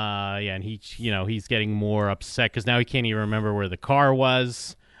 And he's getting more upset because now he can't even remember where the car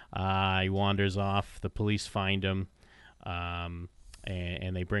was. He wanders off. The police find him.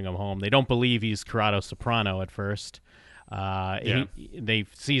 And they bring him home. They don't believe he's Corrado Soprano at first. They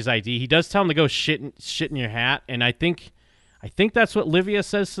see his ID. He does tell him to go shit in your hat, and I think that's what Livia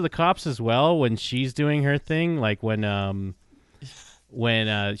says to the cops as well when she's doing her thing. Like when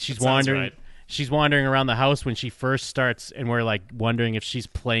she's wandering, right. She's wandering around the house when she first starts, and we're like wondering if she's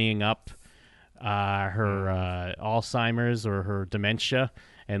playing up her Alzheimer's or her dementia.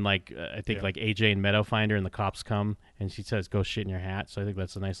 And like I think like AJ and Meadow find her, and the cops come, and she says, "Go shit in your hat." So I think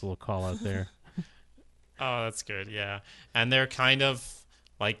that's a nice little call out there. Oh, that's good. Yeah, and they're kind of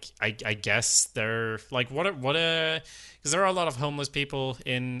like I guess they're like what because there are a lot of homeless people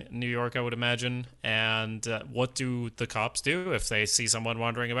in New York, I would imagine. And what do the cops do if they see someone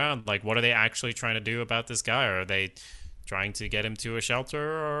wandering around? Like, what are they actually trying to do about this guy? Or are they trying to get him to a shelter,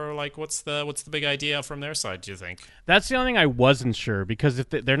 or like what's the big idea from their side, do you think? That's the only thing I wasn't sure, because if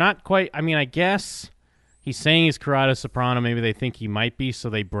they're not quite, I mean, I guess he's saying he's Corrado Soprano, maybe they think he might be, so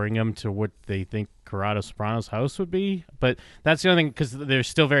they bring him to what they think Corrado Soprano's house would be. But that's the only thing, because they're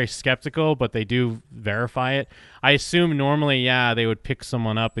still very skeptical, but they do verify it. I assume normally they would pick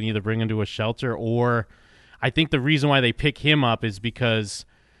someone up and either bring him to a shelter, or I think the reason why they pick him up is because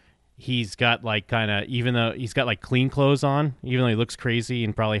he's got like kind of, even though he's got like clean clothes on, even though he looks crazy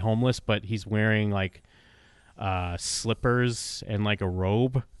and probably homeless, but he's wearing like slippers and like a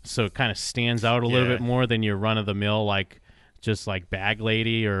robe, so it kind of stands out a little bit more than your run of the mill, like just like bag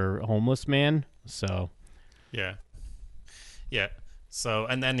lady or homeless man. So yeah, Yeah. So,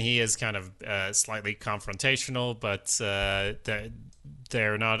 and then he is kind of slightly confrontational, but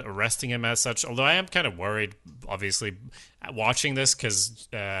they're not arresting him as such. Although I am kind of worried, obviously, watching this because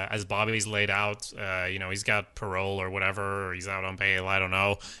as Bobby's laid out, he's got parole or whatever, or he's out on bail. I don't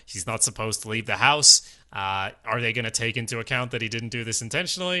know. He's not supposed to leave the house. Are they going to take into account that he didn't do this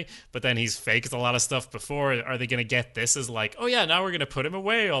intentionally, but then he's faked a lot of stuff before? Are they going to get this as like, oh yeah, now we're going to put him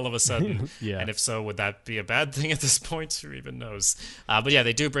away all of a sudden? Yeah. And if so, would that be a bad thing at this point? Who even knows? But yeah,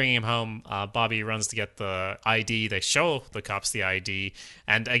 they do bring him home. Bobby runs to get the ID. They show the cops the ID.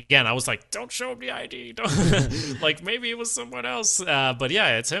 And again, I was like, don't show him the ID. Don't like, maybe it was someone else. But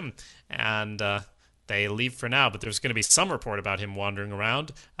yeah, it's him. And they leave for now, but there's going to be some report about him wandering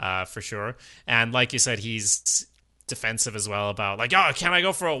around for sure. And like you said, he's defensive as well about like, oh, can I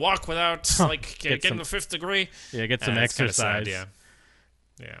go for a walk without like getting the fifth degree? Yeah, get some exercise. Sad,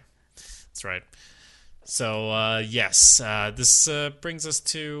 yeah, that's right. So yes, this brings us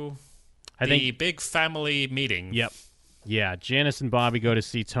to the big family meeting. Yep. Yeah, Janice and Bobby go to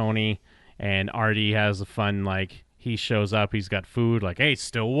see Tony, and Artie has a fun, like, he shows up, he's got food, like, hey, it's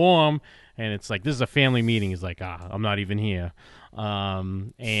still warm. And it's like, this is a family meeting. He's like, I'm not even here.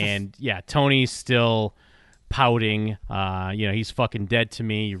 And yeah, Tony's still pouting. He's fucking dead to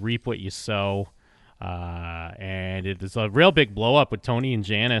me. You reap what you sow. And it's a real big blow up with Tony and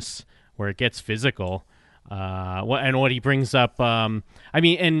Janice where it gets physical. And what he brings up,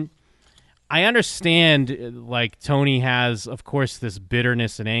 and I understand, like, Tony has, of course, this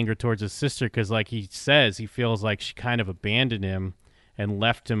bitterness and anger towards his sister because, like he says, he feels like she kind of abandoned him and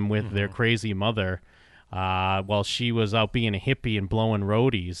left him with their crazy mother while she was out being a hippie and blowing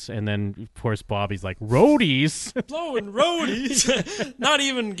roadies. And then, of course, Bobby's like, roadies? Blowing roadies? Not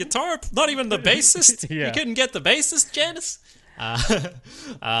even guitar, not even the bassist? Yeah. You couldn't get the bassist, Janice?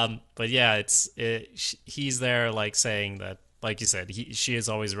 But yeah, he's there, like, saying that, like you said, she has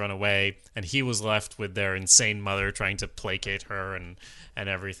always run away, and he was left with their insane mother trying to placate her and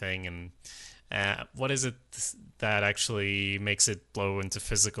everything. And what is it that actually makes it blow into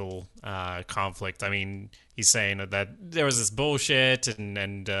physical conflict? I mean, he's saying that there was this bullshit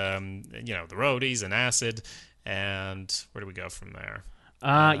and the roadies and acid, and where do we go from there?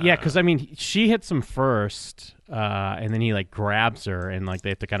 Yeah, because, I mean, she hits him first, and then he, like, grabs her, and, like, they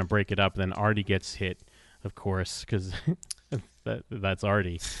have to kind of break it up, and then Artie gets hit, of course, because that's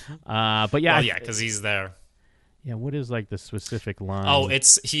Artie. But yeah. Well, yeah, because he's there. Yeah, what is, like, the specific line? Oh,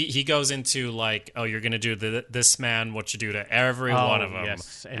 it's he goes into, like, oh, you're going to do this man what you do to every one of them.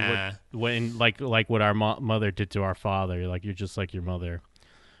 Yes, and when like what our mother did to our father, like, you're just like your mother.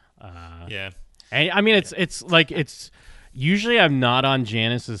 Yeah. And, I mean, it's like, it's usually I'm not on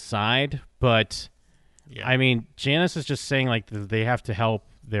Janice's side, but, yeah. I mean, Janice is just saying, like, they have to help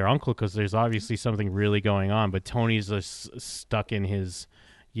their uncle because there's obviously something really going on, but Tony's just stuck in his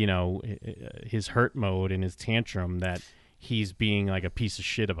his hurt mode and his tantrum that he's being like a piece of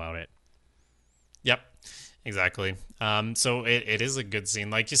shit about it. Yep, exactly. So it is a good scene.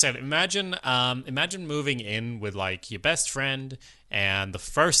 Like you said, imagine moving in with, like, your best friend, and the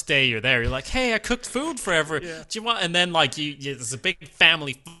first day you're there, you're like, hey, I cooked food for everyone. Yeah. Do you want? And then, like, there's a big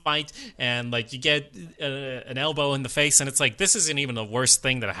family fight, and, like, you get an elbow in the face, and it's like, this isn't even the worst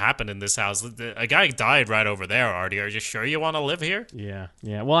thing that happened in this house. A guy died right over there, Artie. Are you sure you want to live here? Yeah.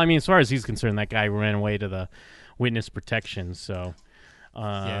 Well, I mean, as far as he's concerned, that guy ran away to the witness protection, so...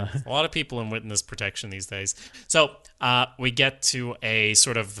 Yeah, a lot of people in witness protection these days. So we get to a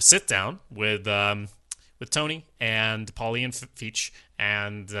sort of sit down with Tony and Paulie and Feech,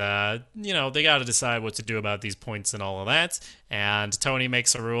 and they got to decide what to do about these points and all of that. And Tony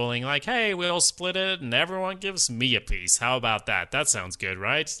makes a ruling like, "Hey, we'll split it, and everyone gives me a piece. How about that? That sounds good,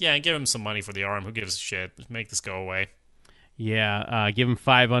 right? Yeah, and give him some money for the arm. Who gives a shit? Make this go away." Yeah, give him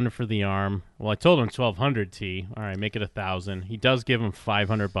 $500 for the arm. Well, I told him $1,200. T. All right, make it $1,000. He does give him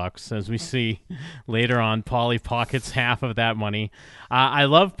 $500, as we see later on. Paulie pockets half of that money. I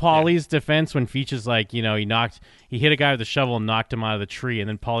love Paulie's defense when Feech is like, he hit a guy with a shovel and knocked him out of the tree, and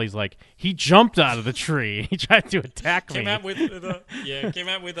then Paulie's like, he jumped out of the tree. He tried to attack me. Came out with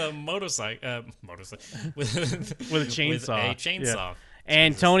a motorcycle with a chainsaw. With a chainsaw. Yeah.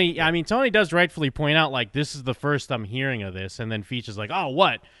 And Tony does rightfully point out, like, this is the first I'm hearing of this. And then Feech is like, oh,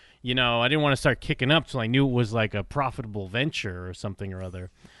 what? I didn't want to start kicking up till I knew it was, like, a profitable venture or something or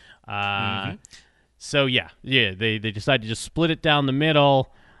other. So, yeah, they decide to just split it down the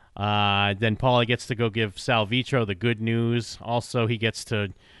middle. Then Paulie gets to go give Sal Vitro the good news. Also, he gets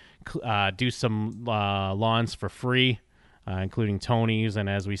to do some lawns for free. including Tony's, and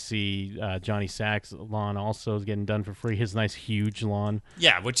as we see, Johnny Sack's lawn also is getting done for free. His nice, huge lawn.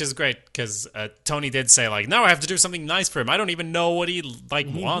 Yeah, which is great because Tony did say, like, now I have to do something nice for him. I don't even know what he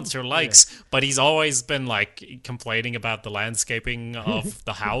wants or likes, but he's always been like complaining about the landscaping of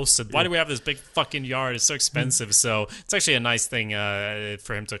the house. And why do we have this big fucking yard? It's so expensive. So it's actually a nice thing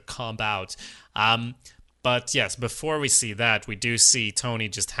for him to comb out. But yes, before we see that, we do see Tony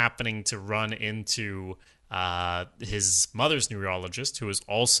just happening to run into his mother's neurologist, who is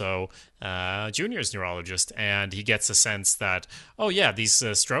also Junior's neurologist, and he gets a sense that, oh yeah, these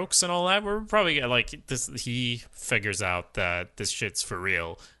strokes and all that, we're probably like this. He figures out that this shit's for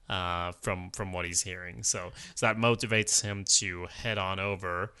real from what he's hearing. So that motivates him to head on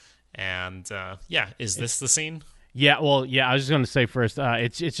over. And is this the scene? Yeah, well, yeah, I was just going to say first,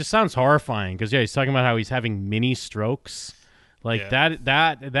 it just sounds horrifying because he's talking about how he's having mini strokes.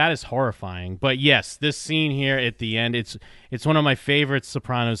 That is horrifying. But yes, this scene here at the end, it's one of my favorite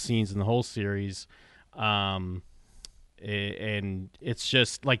Sopranos scenes in the whole series. And it's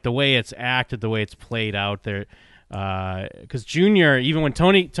just like the way it's acted, the way it's played out there. Because Junior, even when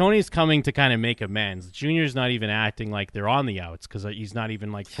Tony's coming to kind of make amends, Junior's not even acting like they're on the outs because he's not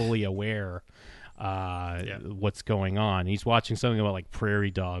even like fully aware what's going on. He's watching something about like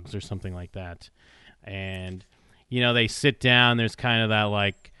prairie dogs or something like that. And they sit down. There's kind of that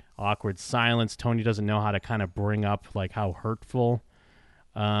like awkward silence. Tony doesn't know how to kind of bring up like how hurtful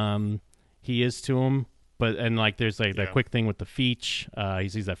he is to him. And like there's like that quick thing with the Feech. He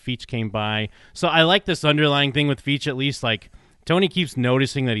sees that Feech came by. So I like this underlying thing with Feech, at least. Like Tony keeps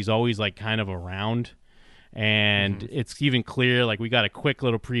noticing that he's always like kind of around. And it's even clear, like we got a quick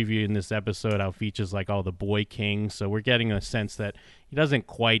little preview in this episode how Feech is like, the boy king. So we're getting a sense that he doesn't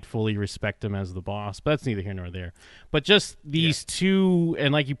quite fully respect him as the boss, but that's neither here nor there. But just these two,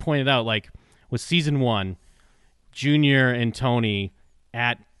 and like you pointed out, like with season 1, Junior and Tony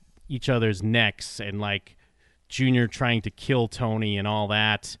at each other's necks and like Junior trying to kill Tony and all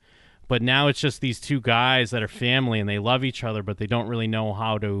that. But now it's just these two guys that are family and they love each other, but they don't really know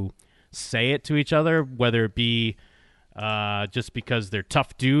how to say it to each other, whether it be just because they're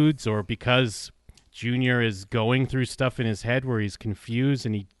tough dudes or because Junior is going through stuff in his head where he's confused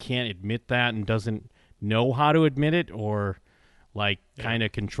and he can't admit that and doesn't know how to admit it or like kind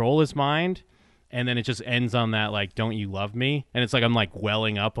of control his mind. And then it just ends on that like, don't you love me? And it's like I'm like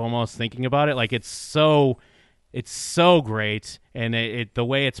welling up almost thinking about it. Like it's so great, and the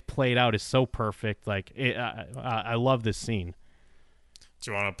way it's played out is so perfect. Like I love this scene. Do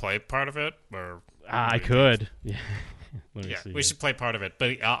you want to play part of it, or I could? Yeah, we should play part of it.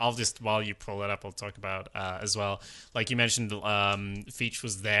 But I'll just, while you pull it up, I'll talk about as well. Like you mentioned, Feech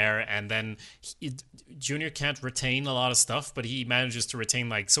was there, and then Junior can't retain a lot of stuff, but he manages to retain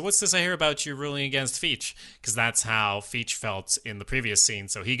like, so what's this I hear about you ruling against Feech? Because that's how Feech felt in the previous scene.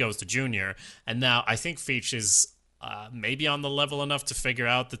 So he goes to Junior, and now I think Feech is maybe on the level enough to figure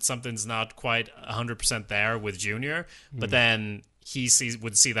out that something's not quite 100% there with Junior, but then he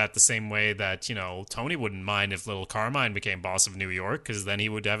would see that the same way that, Tony wouldn't mind if little Carmine became boss of New York, because then he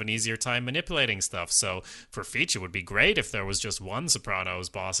would have an easier time manipulating stuff. So for Feech, it would be great if there was just one Sopranos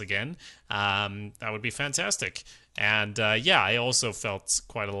boss again. That would be fantastic. And I also felt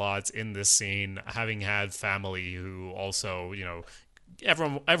quite a lot in this scene, having had family who also,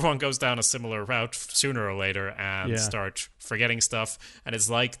 everyone goes down a similar route sooner or later and start forgetting stuff. And it's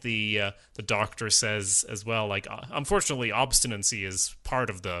like the doctor says as well, like, unfortunately, obstinacy is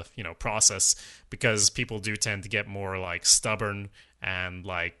part of the, process, because people do tend to get more like stubborn and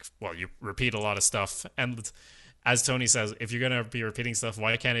like, well, you repeat a lot of stuff. And as Tony says, if you're going to be repeating stuff,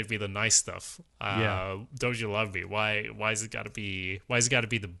 why can't it be the nice stuff? Don't you love me? Why is it got to be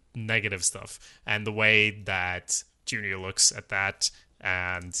the negative stuff? And the way that Junior looks at that,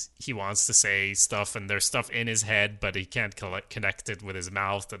 and he wants to say stuff, and there's stuff in his head, but he can't connect it with his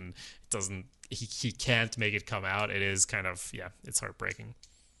mouth, and it doesn't. He can't make it come out. It is kind of it's heartbreaking.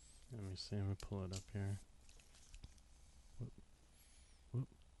 Let me see. Let me pull it up here.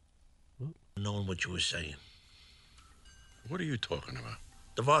 Knowing what you were saying. What are you talking about?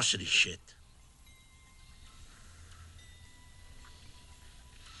 The varsity shit.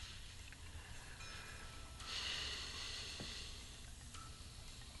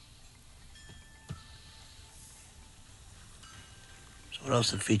 What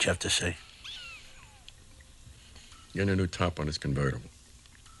else did Feech have to say? Getting a new top on his convertible.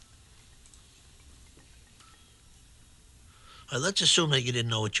 All right, let's assume that you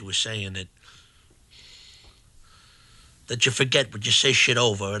didn't know what you were saying, that you forget, but you say shit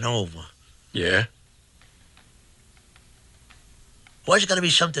over and over. Yeah? Why's it gotta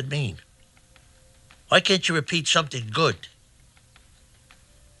be something mean? Why can't you repeat something good?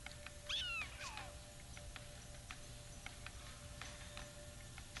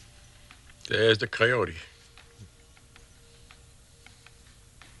 There's the coyote.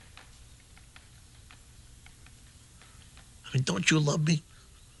 I mean, don't you love me?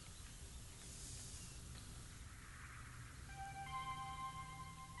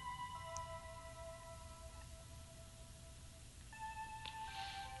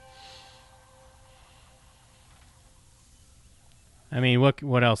 I mean,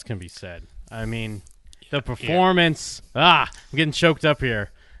 what else can be said? I mean, the performance. Yeah. I'm getting choked up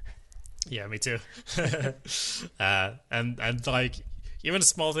here. Yeah, me too. And like even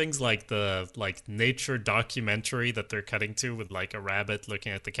small things like the nature documentary that they're cutting to with like a rabbit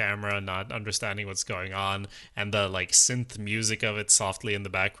looking at the camera, not understanding what's going on, and the like synth music of it softly in the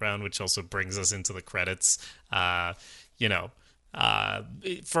background, which also brings us into the credits. For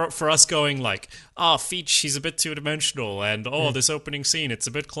us going like, Feech, she's a bit two-dimensional, and this opening scene, it's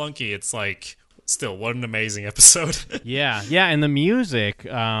a bit clunky. It's like, still, what an amazing episode. yeah, and the music,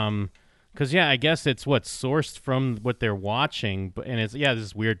 because I guess it's sourced from what they're watching, and it's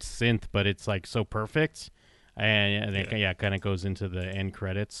this weird synth, but it's like so perfect, and it kind of goes into the end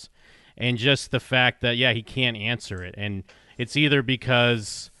credits, and just the fact that he can't answer it, and it's either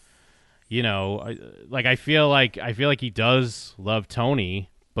because. I feel like he does love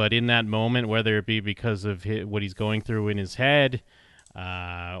Tony, but in that moment, whether it be because of what he's going through in his head,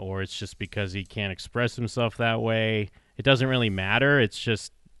 or it's just because he can't express himself that way, it doesn't really matter. It's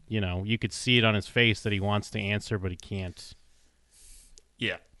just, you could see it on his face that he wants to answer, but he can't.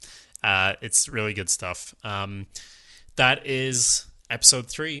 Yeah. It's really good stuff. That is episode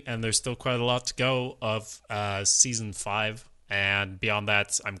 3, and there's still quite a lot to go of season 5. And beyond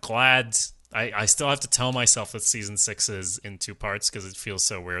that, I'm glad. I still have to tell myself that season 6 is in 2 parts because it feels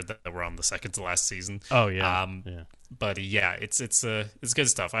so weird that we're on the second to last season. Oh yeah. But it's good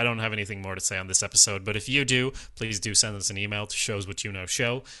stuff. I don't have anything more to say on this episode, but if you do, please do send us an email to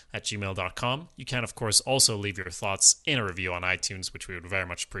showswhatyouknowshow@gmail.com. You can, of course, also leave your thoughts in a review on iTunes, which we would very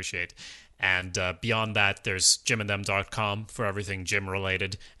much appreciate. And beyond that, there's jimandthem.com for everything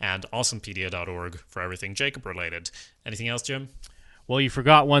Jim-related and awesomepedia.org for everything Jacob-related. Anything else, Jim? Well, you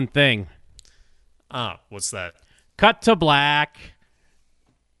forgot one thing. What's that? Cut to black.